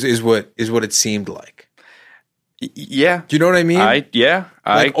 is what it seemed like. Yeah, do you know what I mean?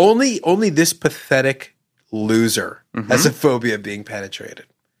 Like only this pathetic loser has a phobia of being penetrated.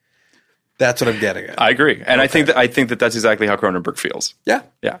 That's what I'm getting at. I agree, and okay. I think that that's exactly how Cronenberg feels. Yeah.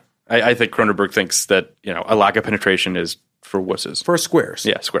 I think Cronenberg thinks that a lack of penetration is for wusses, for squares.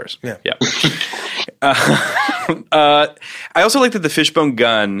 Yeah, squares. Yeah. I also like that the fishbone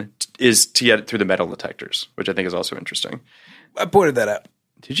gun is to get it through the metal detectors, which I think is also interesting. I pointed that out.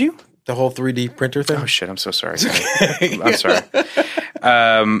 Did you? The whole 3D printer thing? Oh, shit. I'm so sorry. I'm sorry.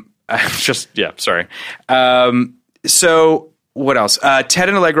 Sorry. So What else? Ted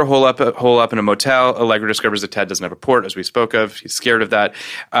and Allegra hole up in a motel. Allegra discovers that Ted doesn't have a port, as we spoke of. He's scared of that.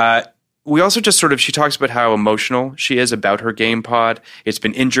 We also just she talks about how emotional she is about her game pod. It's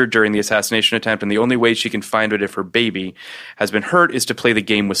been injured during the assassination attempt, and the only way she can find out if her baby has been hurt is to play the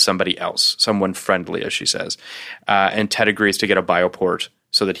game with somebody else, someone friendly, as she says. And Ted agrees to get a bioport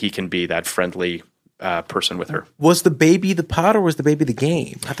so that he can be that friendly person with her. Was the baby the pod or was the baby the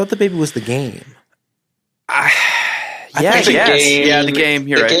game? I thought the baby was the game. The game.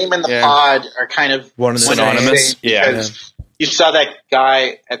 You're the right. game and the pod are kind of one of the synonymous. Because you saw that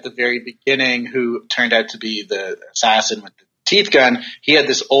guy at the very beginning who turned out to be the assassin with the teeth gun. He had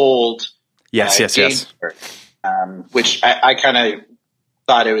this old game board, which I kind of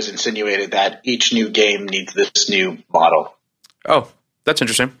thought it was insinuated that each new game needs this new model. Oh, that's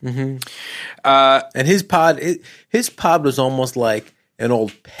interesting. Mm-hmm. And his pod was almost like an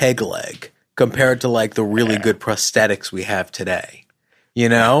old peg leg compared to like the really good prosthetics we have today. You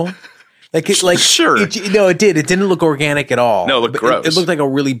know? Sure. It did. It didn't look organic at all. No, it looked gross. It looked like a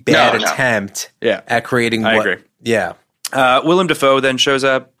really bad attempt at creating I agree. Yeah. Willem Dafoe then shows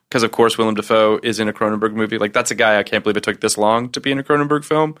up because, of course, Willem Dafoe is in a Cronenberg movie. Like, that's a guy I can't believe it took this long to be in a Cronenberg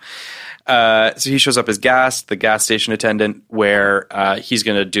film. So he shows up as Gast, the gas station attendant, where he's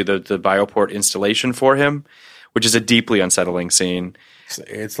going to do the bioport installation for him, which is a deeply unsettling scene.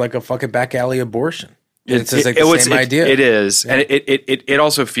 It's like a fucking back alley abortion. It's like the same idea. It is. Yeah. And it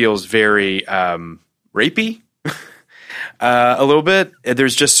also feels very rapey a little bit.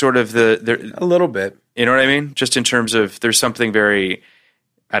 There's just sort of a little bit. You know what I mean? Just in terms of there's something very,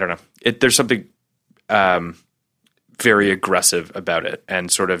 I don't know. There's something very aggressive about it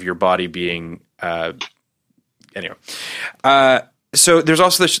and sort of your body being anyway. So there's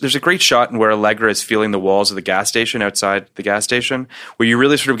also there's a great shot in where Allegra is feeling the walls of the gas station outside the gas station, where you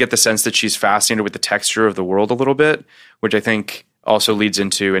really sort of get the sense that she's fascinated with the texture of the world a little bit, which I think also leads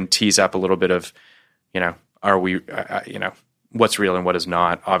into and tees up a little bit of, are we, what's real and what is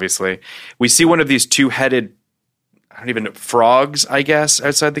not. Obviously, we see one of these two-headed, I don't even know, frogs, I guess,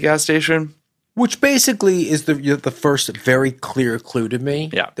 outside the gas station, which basically is the first very clear clue to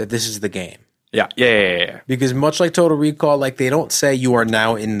me that this is the game. Yeah. Because much like Total Recall, like they don't say you are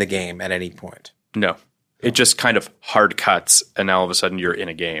now in the game at any point. No. It just kind of hard cuts and now all of a sudden you're in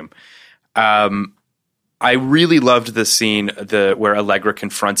a game. I really loved the scene where Allegra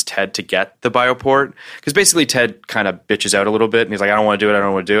confronts Ted to get the bioport. Because basically Ted kind of bitches out a little bit and he's like, I don't want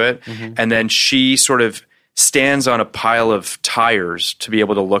to do it. Mm-hmm. And then she sort of stands on a pile of tires to be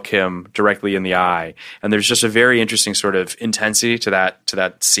able to look him directly in the eye. And there's just a very interesting sort of intensity to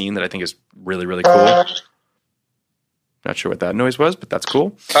that scene that I think is really, really cool. Not sure what that noise was, but that's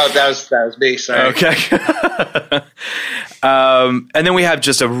cool. Oh, that was me. Sorry. Okay. And then we have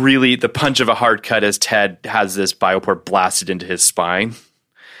just the punch of a hard cut as Ted has this bioport blasted into his spine.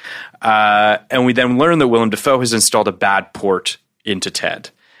 And we then learn that Willem Dafoe has installed a bad port into Ted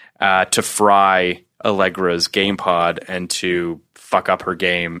to fry Allegra's game pod and to fuck up her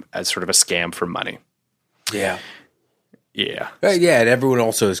game as sort of a scam for money. Yeah. Yeah. And everyone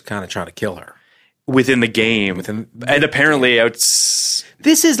also is kind of trying to kill her. Within the game. And apparently this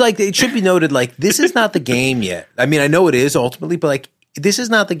is like, it should be noted, like, this is not the game yet. I mean, I know it is ultimately, but like, this is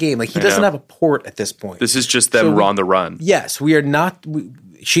not the game. Like, he doesn't have a port at this point. This is just them on the run. Yes, we are not.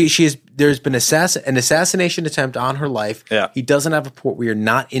 She is. There's been an assassination attempt on her life. Yeah. He doesn't have a port. We are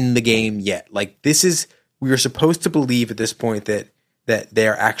not in the game yet. Like, this is. We are supposed to believe at this point that they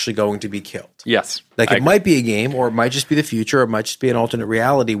are actually going to be killed. Yes. Like, it might be a game, or it might just be the future, or it might just be an alternate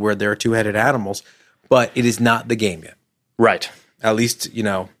reality where there are two-headed animals, but it is not the game yet. Right. At least,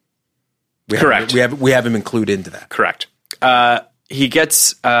 correct. We have him included into that. Correct. He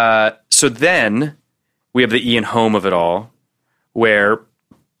gets so then we have the Ian Holm of it all, where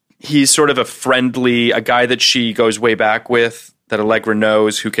he's sort of a guy that she goes way back with, that Allegra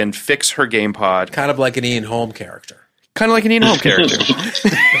knows, who can fix her game pod. Kind of like an Ian Holm character.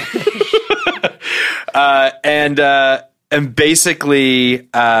 And basically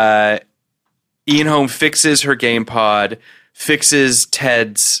Ian Holm fixes her game pod, fixes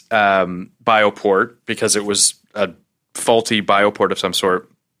Ted's bioport because it was a faulty bioport of some sort.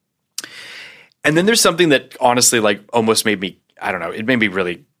 And then there's something that honestly like almost made me, I don't know,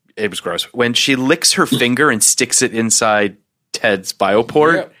 it was gross. When she licks her finger and sticks it inside Ted's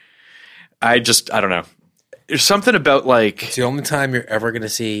bioport, I don't know. There's something about like... It's the only time you're ever going to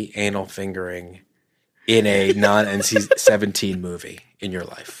see anal fingering in a non-NC-17 movie in your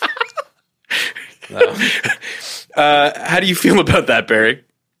life. How do you feel about that, Barry?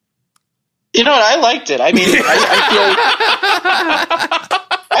 You know what? I liked it. I mean, I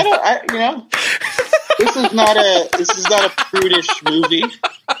feel... This is not a prudish movie.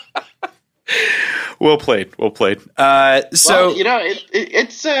 Well played. So Well,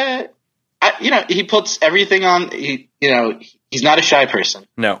 it's he puts everything on. He's not a shy person.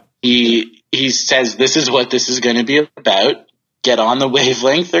 no. He says this is what this is going to be about. Get on the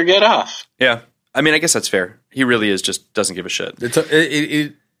wavelength or get off. Yeah. I mean, I guess that's fair. He really is just doesn't give a shit.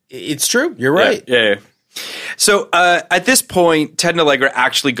 It's true. You're right. Yeah. So at this point, Ted and Allegra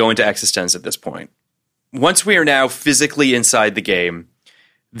actually go into Existenz at this point. Once we are now physically inside the game,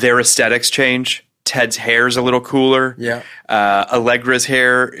 their aesthetics change. Ted's hair is a little cooler. Yeah. Allegra's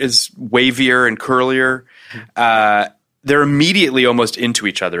hair is wavier and curlier. They're immediately almost into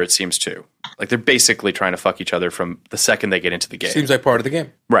each other, it seems, too. Like, they're basically trying to fuck each other from the second they get into the game. Seems like part of the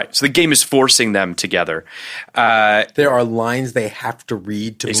game. Right. So the game is forcing them together. There are lines they have to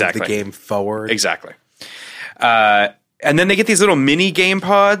read to move the game forward. Exactly. And then they get these little mini game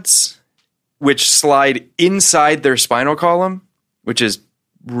pods, which slide inside their spinal column, which is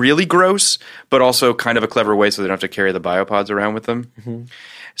really gross, but also kind of a clever way so they don't have to carry the biopods around with them. Mm-hmm.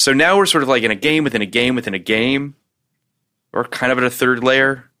 So now we're sort of like in a game within a game within a game, or kind of at a third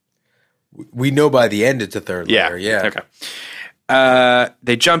layer. We know by the end it's a third layer. Yeah. Okay.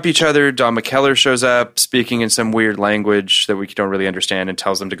 They jump each other. Don McKellar shows up speaking in some weird language that we don't really understand and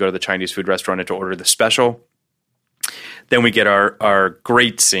tells them to go to the Chinese food restaurant and to order the special. Then we get our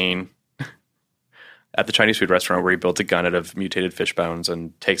great scene at the Chinese food restaurant where he builds a gun out of mutated fish bones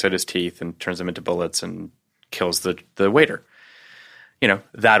and takes out his teeth and turns them into bullets and kills the waiter.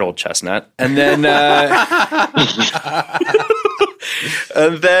 That old chestnut. And then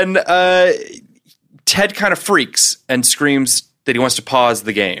Ted kind of freaks and screams that he wants to pause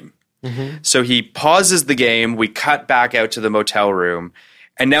the game. Mm-hmm. So he pauses the game. We cut back out to the motel room.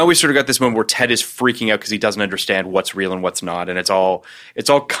 And now we sort of got this moment where Ted is freaking out because he doesn't understand what's real and what's not. And it's all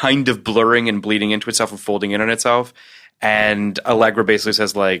kind of blurring and bleeding into itself and folding in on itself. And Allegra basically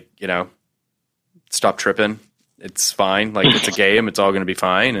says, stop tripping. It's fine. It's a game. It's all going to be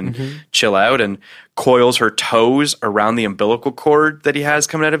fine. And chill out. And coils her toes around the umbilical cord that he has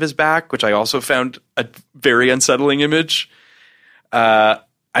coming out of his back, which I also found a very unsettling image. I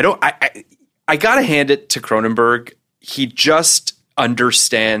got to hand it to Cronenberg. He just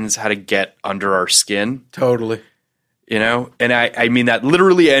understands how to get under our skin. Totally. And I mean that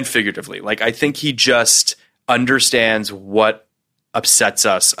literally and figuratively. I think he just understands what upsets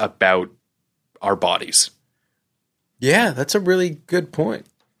us about our bodies. Yeah, that's a really good point.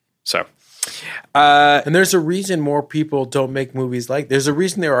 So, and there's a reason more people don't make movies there's a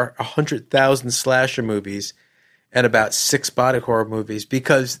reason there are 100,000 slasher movies and about 6 body horror movies,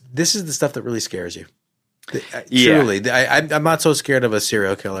 because this is the stuff that really scares you. Truly, I'm not so scared of a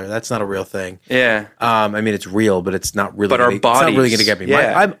serial killer. That's not a real thing. Yeah. I mean, it's real, but it's not really. But our bodies, it's not really going to get me.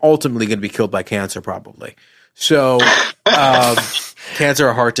 Yeah. I'm ultimately going to be killed by cancer, probably. So, cancer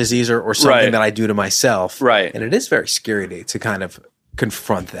or heart disease or something that I do to myself. Right. And it is very scary to kind of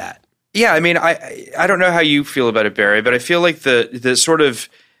confront that. Yeah. I mean, I don't know how you feel about it, Barry, but I feel like the sort of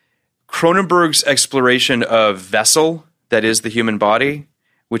Cronenberg's exploration of vessel that is the human body,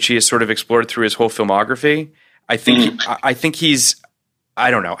 which he has sort of explored through his whole filmography. I think he's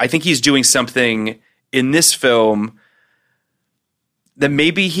doing something in this film that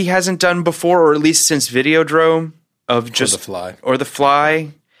maybe he hasn't done before, or at least since Videodrome, of just or The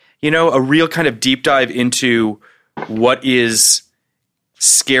Fly, a real kind of deep dive into what is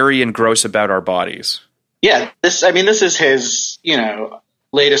scary and gross about our bodies. Yeah, this is his,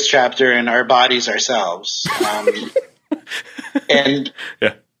 latest chapter in Our Bodies Ourselves. And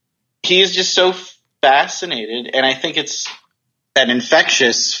he's just so fascinated, and I think it's an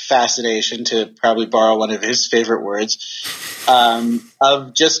infectious fascination, to probably borrow one of his favorite words,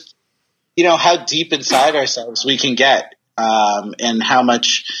 of just, how deep inside ourselves we can get, and how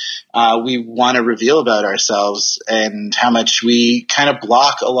much we want to reveal about ourselves, and how much we kind of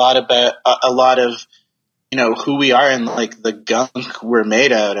block a lot of who we are and the gunk we're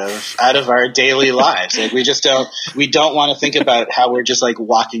made out of our daily lives. We don't want to think about how we're just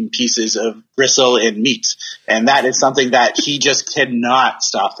walking pieces of gristle and meat. And that is something that he just cannot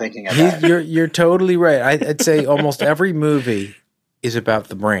stop thinking about. You're totally right. I'd say almost every movie is about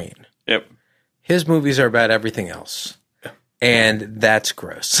the brain. Yep. His movies are about everything else. And that's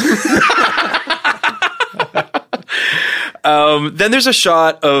gross. Then there's a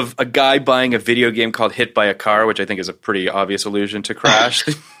shot of a guy buying a video game called Hit by a Car, which I think is a pretty obvious allusion to Crash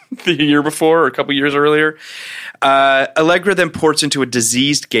the year before or a couple years earlier. Allegra then ports into a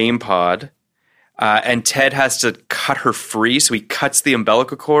diseased game pod, and Ted has to cut her free. So he cuts the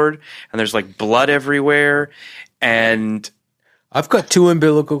umbilical cord, and there's blood everywhere. And I've cut 2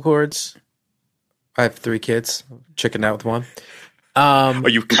 umbilical cords. I have 3 kids. Chickened out with one. Oh,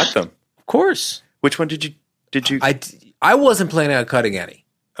 you cut them? Of course. Which one did you? I wasn't planning on cutting any.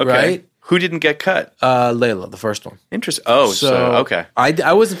 Okay. Right? Who didn't get cut? Layla, the first one. Interesting. Oh, so okay.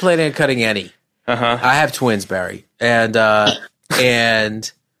 I wasn't planning on cutting any. Uh-huh. I have twins, Barry, and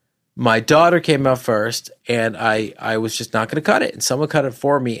my daughter came out first, and I was just not going to cut it, and someone cut it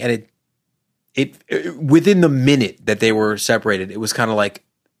for me, and it within the minute that they were separated, it was kind of like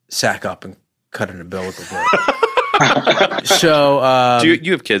sack up and cut an umbilical cord. So, do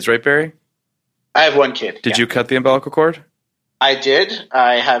you have kids, right, Barry? I have 1 kid. Did you cut the umbilical cord? I did.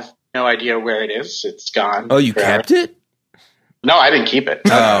 I have no idea where it is. It's gone. Oh, you forever. kept it? No, I didn't keep it.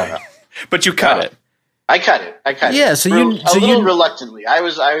 Oh. But you cut it. I cut it. Yeah, so a you little reluctantly. I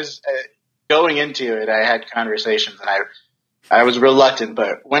was going into it. I had conversations, and I was reluctant,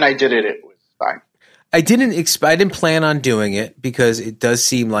 but when I did it, it was fine. I didn't plan on doing it because it does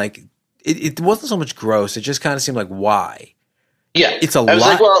seem like it wasn't so much gross. It just kind of seemed like why. Yeah, it's a I was lot.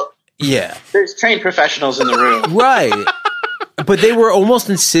 like, well, yeah, there's trained professionals in the room, right? But they were almost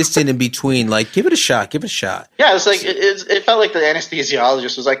insistent in between, like, give it a shot. Yeah, it's like it felt like the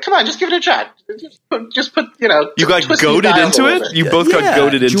anesthesiologist was like, "Come on, just give it a shot. Just put You got goaded into it. You both got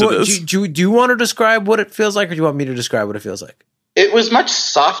goaded into this. Do you want to describe what it feels like, or do you want me to describe what it feels like? It was much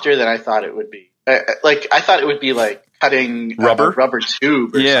softer than I thought it would be. Like I thought it would be like cutting rubber a rubber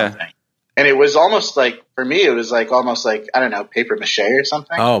tube or something. And it was almost like, for me, it was like almost like, I don't know, paper mache or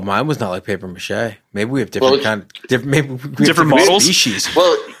something. Oh, mine was not like paper mache. Maybe we have different models, species.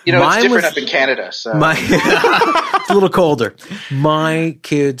 Well, you know, mine it's different was, up in Canada. So it's a little colder. My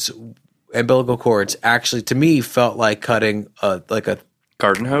kids' umbilical cords actually, to me, felt like cutting like a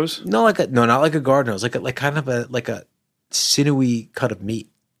garden hose. Not like a garden hose. Like kind of a sinewy cut of meat.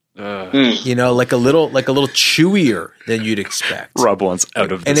 You know, like a little chewier than you'd expect. Rob wants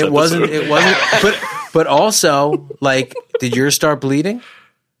out of this and it episode. wasn't but also, like, did yours start bleeding?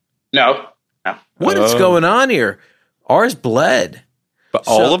 No. What is going on here? Ours bled. But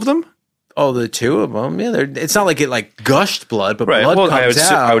all of them? Oh, the 2 of them. Yeah, it's not like it like gushed blood, but right. blood Well, comes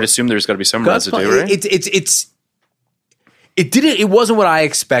out. I would assume there's got to be some residue, right? It wasn't what I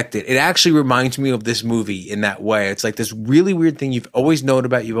expected. It actually reminds me of this movie in that way. It's like this really weird thing you've always known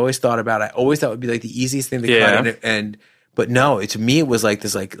about, you've always thought about. I always thought would be like the easiest thing to cut. But no, to me it was like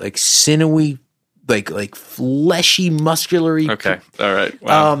this like sinewy, like fleshy, muscular-y. Okay. All right.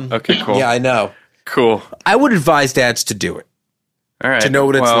 Wow. Okay, cool. Yeah, I know. Cool. I would advise dads to do it. All right. To know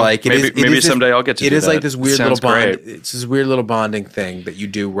what it's like. Maybe someday I'll get to do that. It is like this weird little bond. Great. It's this weird little bonding thing that you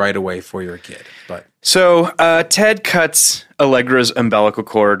do right away for your kid. But so Ted cuts Allegra's umbilical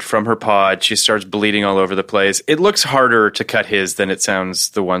cord from her pod. She starts bleeding all over the place. It looks harder to cut his than it sounds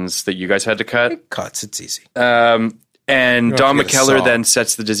the ones that you guys had to cut. It cuts. It's easy. And Don McKellar then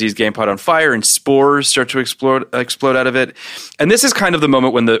sets the diseased game pod on fire, and spores start to explode out of it. And this is kind of the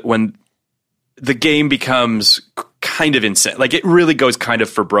moment when the game becomes kind of insane. Like, it really goes kind of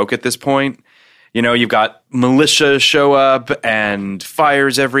for broke at this point. You know, you've got militia show up and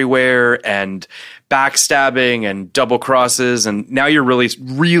fires everywhere and backstabbing and double crosses. And now you're really,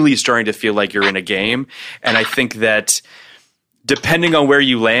 really starting to feel like you're in a game. And I think that depending on where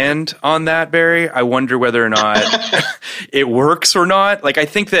you land on that, Barry, I wonder whether or not it works or not. Like, I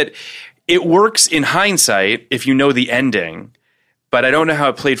think that it works in hindsight if you know the ending. But I don't know how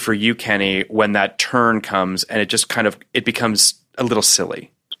it played for you, Kenny, when that turn comes and it becomes a little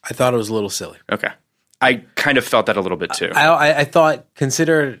silly. I thought it was a little silly. Okay. I kind of felt that a little bit too. I thought,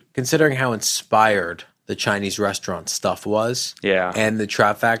 considering how inspired the Chinese restaurant stuff was, and the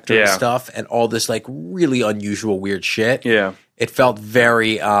Trap Factory stuff, and all this like really unusual weird shit, it felt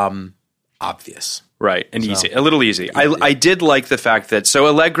very obvious. Right, and easy, a little easy. I did like the fact that, so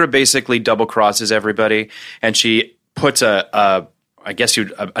Allegra basically double crosses everybody, and she puts an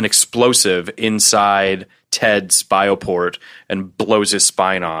explosive inside Ted's bioport and blows his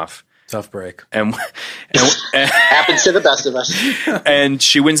spine off. Tough break. And happens to the best of us. And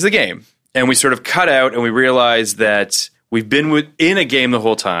she wins the game. And we sort of cut out and we realize that we've been in a game the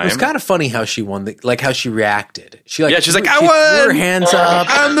whole time. It was kind of funny how she won, how she reacted. She's like, I won! Threw her hands up.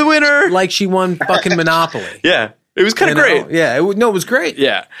 I'm the winner! Like she won fucking Monopoly. Yeah. It was kind of great. Yeah. It was great.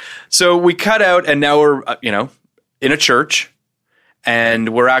 Yeah. So we cut out and now we're, in a church. And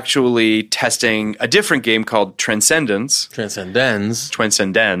we're actually testing a different game called Transcendence. And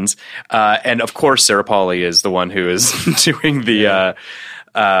of course, Sarah Pauly is the one who is doing the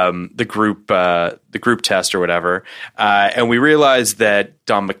group test or whatever. And we realize that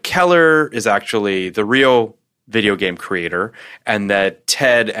Don McKellar is actually the real video game creator, and that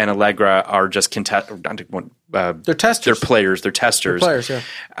Ted and Allegra are just they're testers. They're players. They're testers. They're players,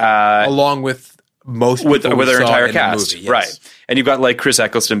 yeah. Along with most with people their saw entire in the cast, movie, yes. right? And you've got like Chris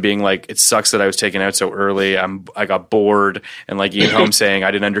Eccleston being like, "It sucks that I was taken out so early. I got bored," and like Ian Holm saying,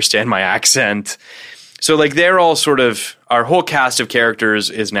 "I didn't understand my accent." So like they're all sort of, our whole cast of characters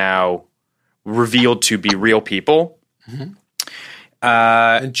is now revealed to be real people. Mm-hmm.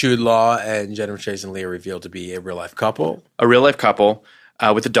 And Jude Law and Jennifer Jason Leigh are revealed to be a real life couple. A real life couple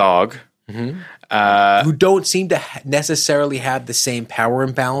with a dog. Who don't seem to necessarily have the same power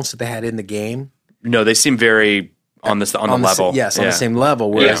imbalance that they had in the game. No, they seem very on the level. On the same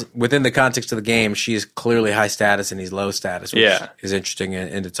level. Whereas within the context of the game, she's clearly high status and he's low status, which is interesting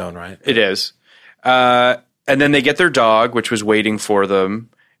in its own right. It is. And then they get their dog, which was waiting for them.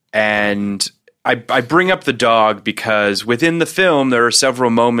 And I bring up the dog because within the film, there are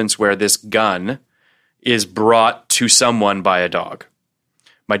several moments where this gun is brought to someone by a dog.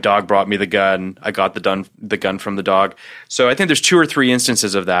 My dog brought me the gun. I got the gun from the dog. So I think there's 2 or 3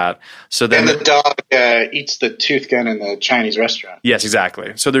 instances of that. So then and the dog eats the tooth gun in the Chinese restaurant. Yes,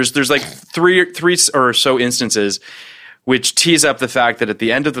 exactly. So there's like three or so instances which tease up the fact that at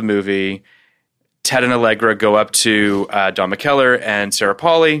the end of the movie, Ted and Allegra go up to Don McKellar and Sarah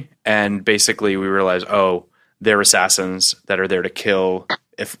Polley, and basically we realize, oh, they're assassins that are there to kill.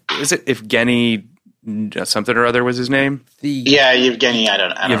 Evgeny something or other was his name? Evgeny. I don't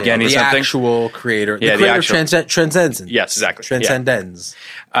know. Evgeny the something. Actual creator. The creator of Transcendence. Yes, exactly. Transcendence.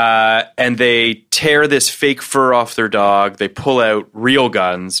 And they tear this fake fur off their dog. They pull out real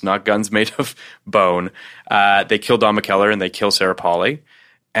guns, not guns made of bone. They kill Don McKellar and they kill Sarah Polley.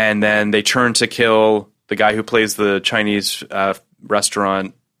 And then they turn to kill the guy who plays the Chinese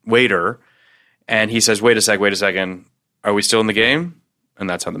restaurant waiter. And he says, wait a second. Are we still in the game? And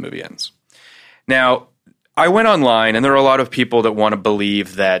that's how the movie ends. Now, I went online, and there are a lot of people that want to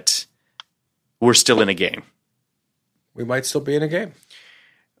believe that we're still in a game. We might still be in a game.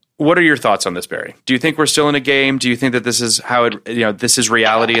 What are your thoughts on this, Barry? Do you think we're still in a game? Do you think that this is how this is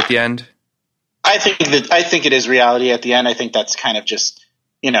reality at the end? I think it is reality at the end. I think that's kind of just,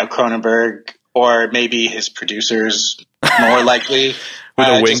 Cronenberg or maybe his producers more likely with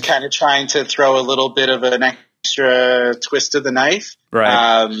a wink, just kind of trying to throw a little bit of an extra twist of the knife,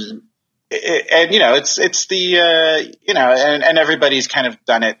 right? It's the and everybody's kind of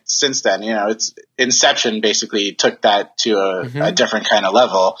done it since then. It's Inception basically took that to a different kind of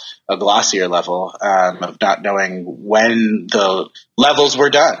level, a glossier level of not knowing when the levels were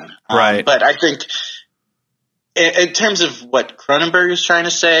done. Right. But I think in terms of what Cronenberg is trying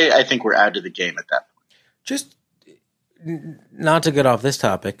to say, I think we're out of the game at that point. Just not to get off this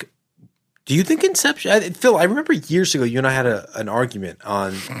topic. Do you think Inception – Phil, I remember years ago you and I had an argument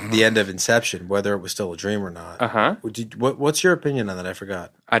on the end of Inception, whether it was still a dream or not. Uh-huh. What's your opinion on that? I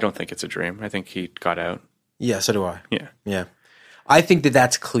forgot. I don't think it's a dream. I think he got out. Yeah, so do I. Yeah. I think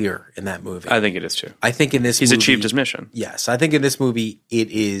that's clear in that movie. I think it is too. I think in this He's movie – achieved his mission. Yes. I think in this movie it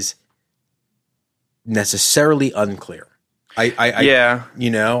is necessarily unclear. I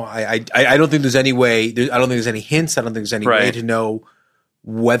don't think there's any way – I don't think there's any hints. I don't think there's any way to know –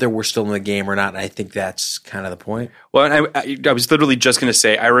 whether we're still in the game or not. And I think that's kind of the point. Well, I was literally just going to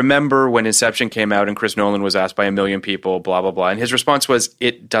say, I remember when Inception came out and Chris Nolan was asked by 1 million people, blah, blah, blah. And his response was,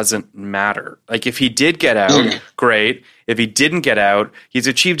 it doesn't matter. Like, if he did get out, great. If he didn't get out, he's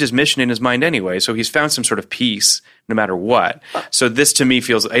achieved his mission in his mind anyway. So he's found some sort of peace no matter what. So this to me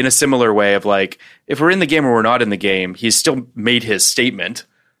feels in a similar way of like, if we're in the game or we're not in the game, he's still made his statement.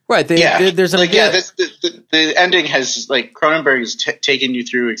 Right. There's an idea. The ending has Cronenberg has taken you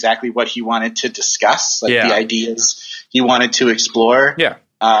through exactly what he wanted to discuss, the ideas he wanted to explore. Yeah.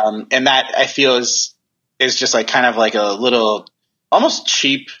 And that I feel is just kind of a little almost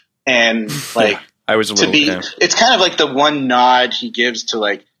cheap and I was a little. It's kind of like the one nod he gives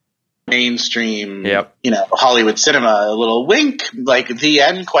to mainstream, Hollywood cinema, a little wink, the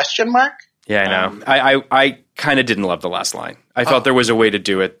end question mark. Yeah, I know. I kind of didn't love the last line. I thought there was a way to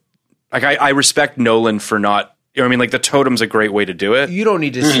do it. I respect Nolan for not. The totem's a great way to do it. You don't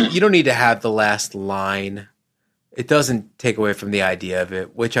need to. You don't need to have the last line. It doesn't take away from the idea of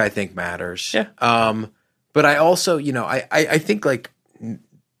it, which I think matters. Yeah. But I also, I think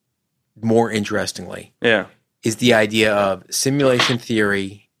more interestingly, is the idea of simulation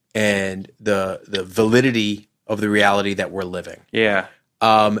theory and the validity of the reality that we're living. Yeah.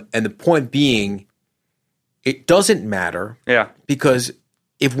 And the point being, it doesn't matter. Yeah. Because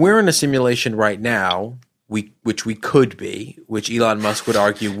if we're in a simulation right now, which we could be, which Elon Musk would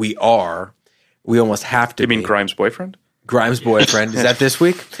argue we are, we almost have to be. You mean Grimes' boyfriend? Grimes' boyfriend. Is that this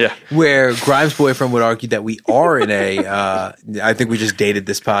week? Yeah. Where Grimes' boyfriend would argue that we are in a I think we just dated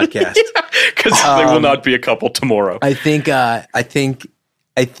this podcast. Because they will not be a couple tomorrow. I think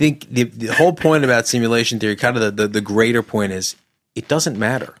I think the whole point about simulation theory, kind of the greater point is it doesn't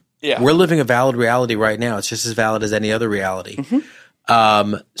matter. Yeah. We're living a valid reality right now. It's just as valid as any other reality.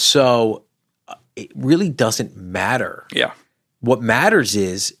 So it really doesn't matter. Yeah. What matters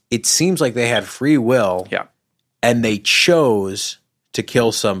is it seems like they had free will. Yeah. And they chose to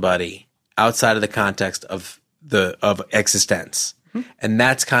kill somebody outside of the context of existence. And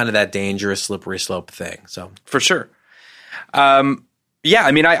that's kind of that dangerous slippery slope thing. So for sure. Yeah,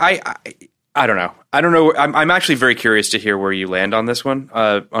 I mean, I don't know. I don't know. I'm actually very curious to hear where you land on this one,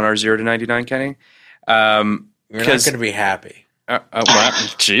 on our 0 to 99, Kenny. You're not going to be happy. Wow.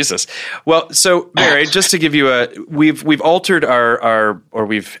 Jesus. Well, so Barry, just to give you we've altered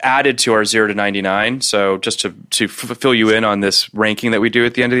we've added to our 0 to 99. So just to fill you in on this ranking that we do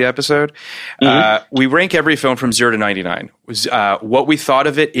at the end of the episode, we rank every film from 0 to 99. What we thought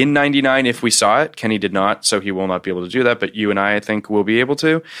of it in 99 if we saw it. Kenny did not, so he will not be able to do that, but you and I think will be able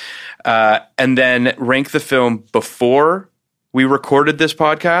to. And then rank the film before we recorded this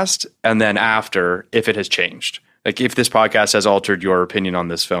podcast and then after if it has changed. Like if this podcast has altered your opinion on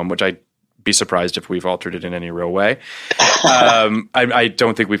this film, which I'd be surprised if we've altered it in any real way. I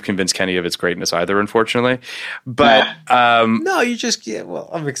don't think we've convinced Kenny of its greatness either, unfortunately. But no, you just well,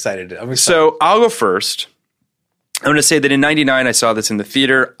 I'm excited. So I'll go first. I'm going to say that in 99, I saw this in the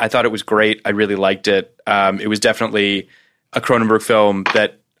theater. I thought it was great. I really liked it. It was definitely a Cronenberg film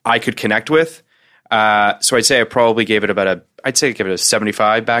that I could connect with. So I'd say I probably gave it I'd give it a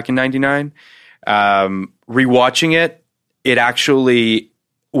 75 back in 99. Rewatching it, it actually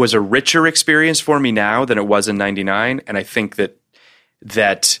was a richer experience for me now than it was in 99. And I think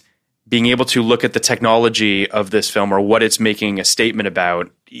that being able to look at the technology of this film or what it's making a statement about,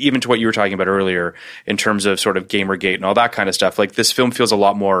 even to what you were talking about earlier in terms of sort of Gamergate and all that kind of stuff, like this film feels a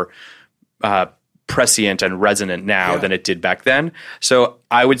lot more prescient and resonant now than it did back then. So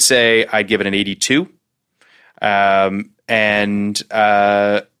I would say I'd give it an 82.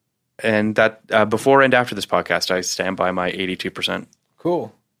 And that before and after this podcast, I stand by my 82%.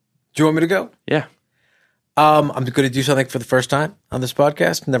 Cool. Do you want me to go? Yeah. I'm going to do something for the first time on this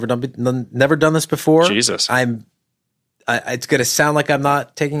podcast. Never done this before. Jesus. It's going to sound like I'm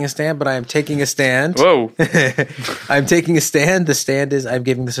not taking a stand, but I am taking a stand. Whoa. I'm taking a stand. The stand is I'm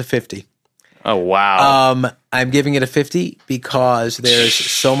giving this a 50. Oh, wow. I'm giving it a 50 because there's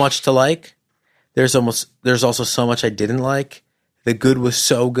so much to like. There's also so much I didn't like. The good was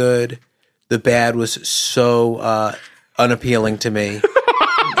so good. The bad was so unappealing to me.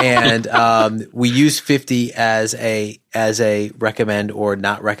 And we use 50 as a recommend or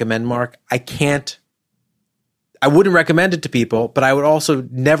not recommend mark. I wouldn't recommend it to people, but I would also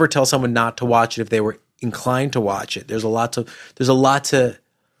never tell someone not to watch it if they were inclined to watch it. There's a lot to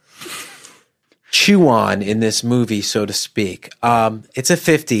chew on in this movie, so to speak. It's a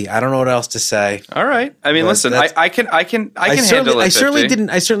 50. I don't know what else to say. All right. I mean, listen, I can handle it. I certainly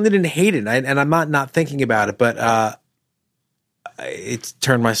didn't hate it, and I'm not thinking about it, but it's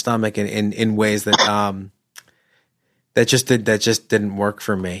turned my stomach in ways that that just didn't work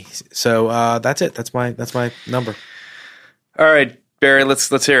for me. So that's it. That's my number. All right, Barry,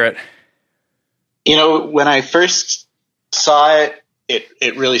 let's hear it. You know, when I first saw it,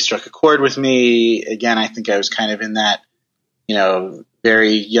 it really struck a chord with me. Again, I think I was kind of in that,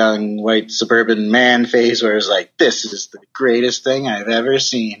 very young white suburban man phase where I was like, this is the greatest thing I've ever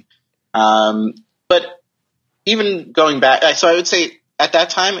seen. But even going back, so I would say at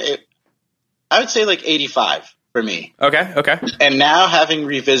that time, I would say like 85 for me. Okay. And now having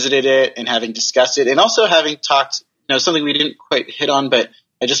revisited it and having discussed it and also having talked, something we didn't quite hit on, but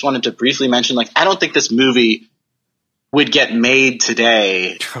I just wanted to briefly mention, I don't think this movie would get made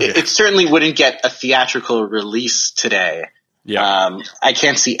today. It certainly wouldn't get a theatrical release today. Yeah. I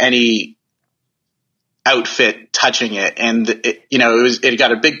can't see any outfit touching it. And it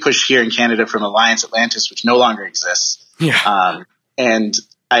got a big push here in Canada from Alliance Atlantis, which no longer exists. Yeah. And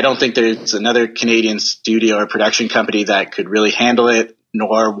I don't think there's another Canadian studio or production company that could really handle it,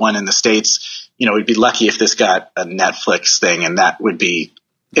 nor one in the States. We'd be lucky if this got a Netflix thing, and that would be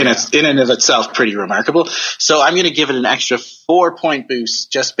in and of itself pretty remarkable. So I'm going to give it an extra 4-point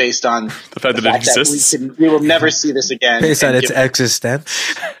boost just based on the fact that it exists. We will never see this again. Based on its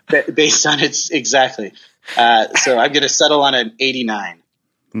existence. Based on its exactly. So I'm going to settle on an 89.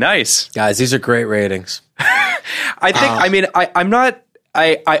 Nice, guys. These are great ratings. I think.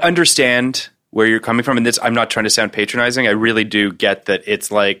 I understand where you're coming from, and this. I'm not trying to sound patronizing. I really do get that.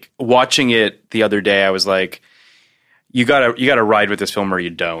 It's like watching it the other day. I was like, you gotta ride with this film or you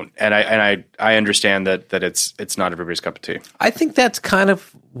don't. And I understand that it's not everybody's cup of tea. I think that's kind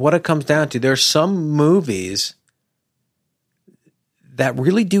of what it comes down to. There's some movies that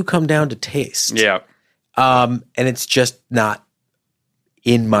really do come down to taste. Yeah. And it's just not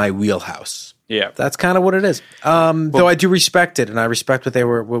in my wheelhouse. Yeah. That's kind of what it is. Though I do respect it, and I respect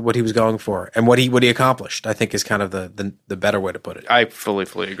what he was going for, and what he accomplished. I think is kind of the better way to put it. I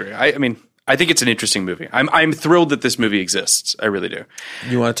fully agree. I mean, I think it's an interesting movie. I'm thrilled that this movie exists. I really do.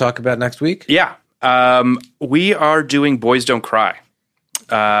 You want to talk about next week? Yeah. We are doing Boys Don't Cry.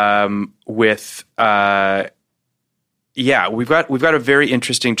 We've got a very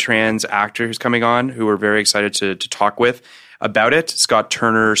interesting trans actor who's coming on, who we're very excited to talk with about it. Scott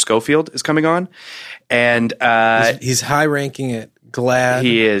Turner Schofield is coming on, and he's high ranking at GLAAD.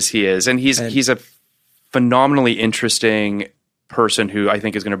 He is, and he's a phenomenally interesting person who I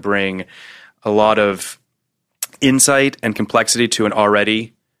think is going to bring a lot of insight and complexity to an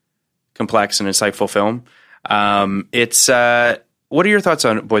already complex and insightful film. What are your thoughts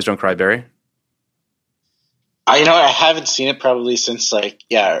on Boys Don't Cry, Barry? I haven't seen it probably since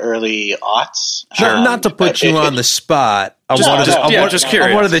early aughts. Sure. Not to put you on the spot. Just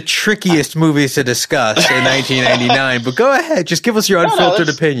curious. One of the trickiest movies to discuss in 1999. But go ahead, just give us your unfiltered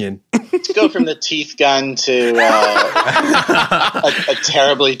opinion. Let's go from the teeth gun to a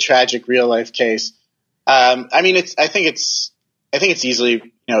terribly tragic real life case. I think it's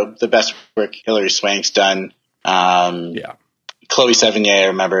easily the best work Hilary Swank's done. Chloe Sevigny, I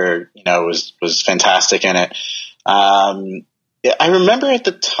remember, was fantastic in it. I remember at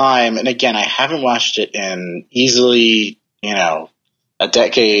the time, and again, I haven't watched it in easily, a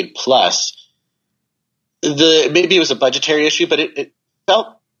decade plus. Maybe it was a budgetary issue, but it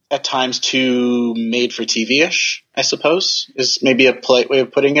felt at times too made for TV-ish, I suppose, is maybe a polite way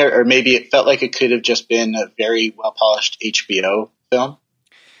of putting it, or maybe it felt like it could have just been a very well polished HBO film.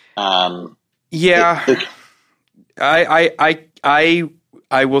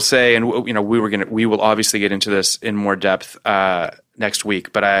 I will say, and we will obviously get into this in more depth next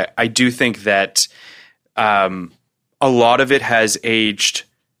week, but I do think that a lot of it has aged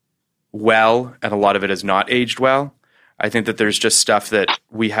well, and a lot of it has not aged well. I think that there's just stuff that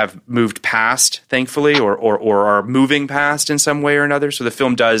we have moved past, thankfully, or are moving past in some way or another. So the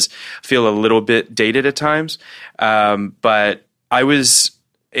film does feel a little bit dated at times, but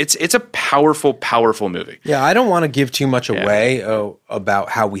it's a powerful, powerful movie. Yeah, I don't want to give too much away about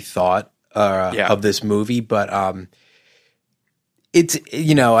how we thought of this movie, but it's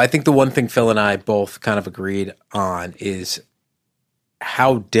I think the one thing Phil and I both kind of agreed on is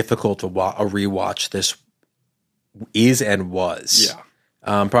how difficult a rewatch this is and was.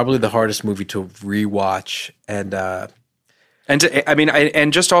 Yeah, probably the hardest movie to rewatch, and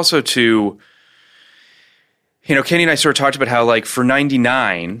just also to. Kenny and I sort of talked about how, like, for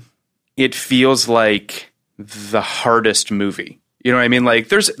 99, it feels like the hardest movie. You know what I mean? Like,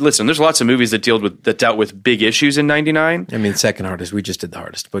 there's lots of movies that dealt with big issues in 99. I mean, second hardest. We just did the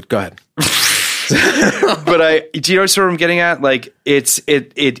hardest, but go ahead. But do you know what I'm getting at? Like, it's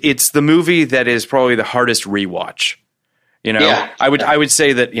the movie that is probably the hardest rewatch. I would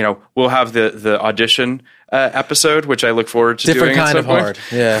say that we'll have the audition episode, which I look forward to different doing. Kind of hard,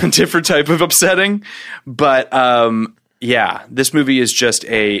 yeah, different type of upsetting. But this movie is just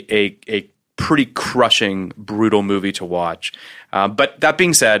a pretty crushing, brutal movie to watch. But that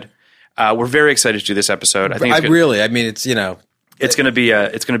being said, we're very excited to do this episode. It's going to be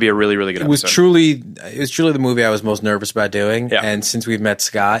a really, really good episode. It was truly the movie I was most nervous about doing. Yeah. And since we've met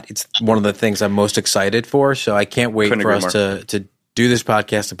Scott, it's one of the things I'm most excited for. So I can't wait for us to do this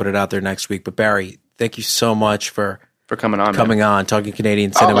podcast and put it out there next week. But Barry, thank you so much for coming on, talking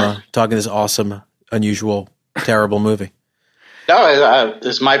Canadian cinema, talking this awesome, unusual, terrible movie. No,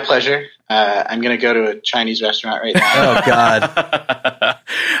 it's my pleasure. I'm going to go to a Chinese restaurant right now. Oh God.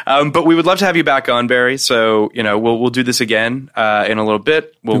 But we would love to have you back on, Barry. So, we'll do this again in a little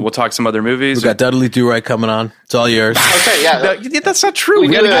bit. We'll talk some other movies. We've got Dudley Do-Right coming on. It's all yours. Okay, yeah. That's not true.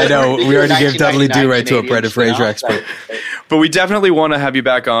 I know. We already gave Dudley Do-Right to a Brendan Fraser expert. But we definitely want to have you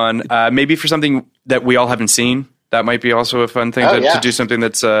back on, maybe for something that we all haven't seen. That might be also a fun thing to do something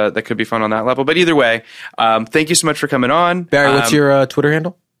that could be fun on that level. But either way, thank you so much for coming on. Barry, what's your Twitter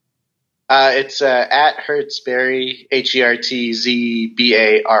handle? It's at Hertzbarry,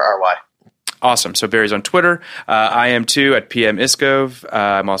 HERTZBARRY. Awesome. So Barry's on Twitter. I am too at PM Iskov.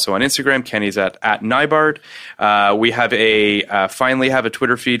 I'm also on Instagram. Kenny's at Nybard. We have finally have a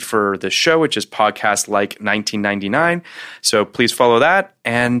Twitter feed for the show, which is Podcast Like 1999. So please follow that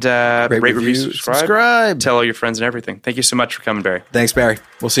and rate, review, subscribe. Tell all your friends and everything. Thank you so much for coming, Barry. Thanks, Barry.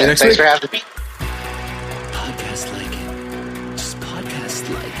 We'll see you next week. Thanks for having me. Podcast like it. Just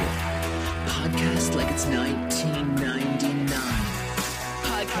podcast like it. Podcast like it's 1999.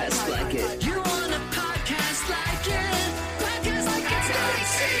 Podcast like it. You want a podcast like it? Podcast like it's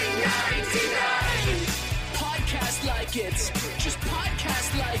like it. Just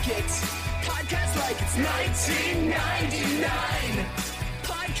podcast like it. Podcast like it's 1999.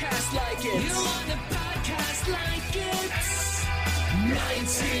 Podcast like it. You want a podcast like it's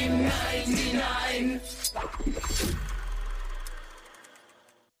 1999.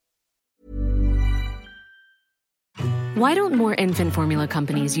 Why don't more infant formula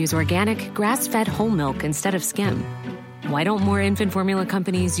companies use organic, grass-fed whole milk instead of skim? Why don't more infant formula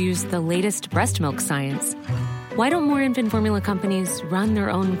companies use the latest breast milk science? Why don't more infant formula companies run their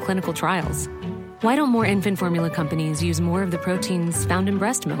own clinical trials? Why don't more infant formula companies use more of the proteins found in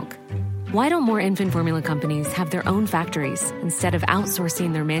breast milk? Why don't more infant formula companies have their own factories instead of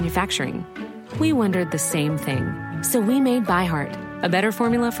outsourcing their manufacturing? We wondered the same thing. So we made ByHeart, a better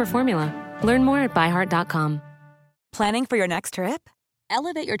formula for formula. Learn more at byheart.com. Planning for your next trip?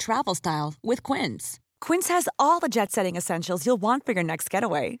 Elevate your travel style with Quince. Quince has all the jet-setting essentials you'll want for your next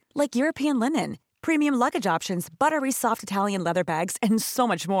getaway, like European linen, premium luggage options, buttery soft Italian leather bags, and so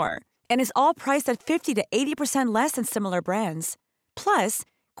much more. And is all priced at 50 to 80% less than similar brands. Plus,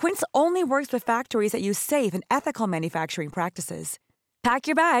 Quince only works with factories that use safe and ethical manufacturing practices. Pack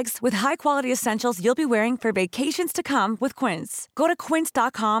your bags with high-quality essentials you'll be wearing for vacations to come with Quince. Go to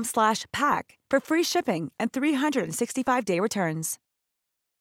quince.com/pack for free shipping and 365-day returns.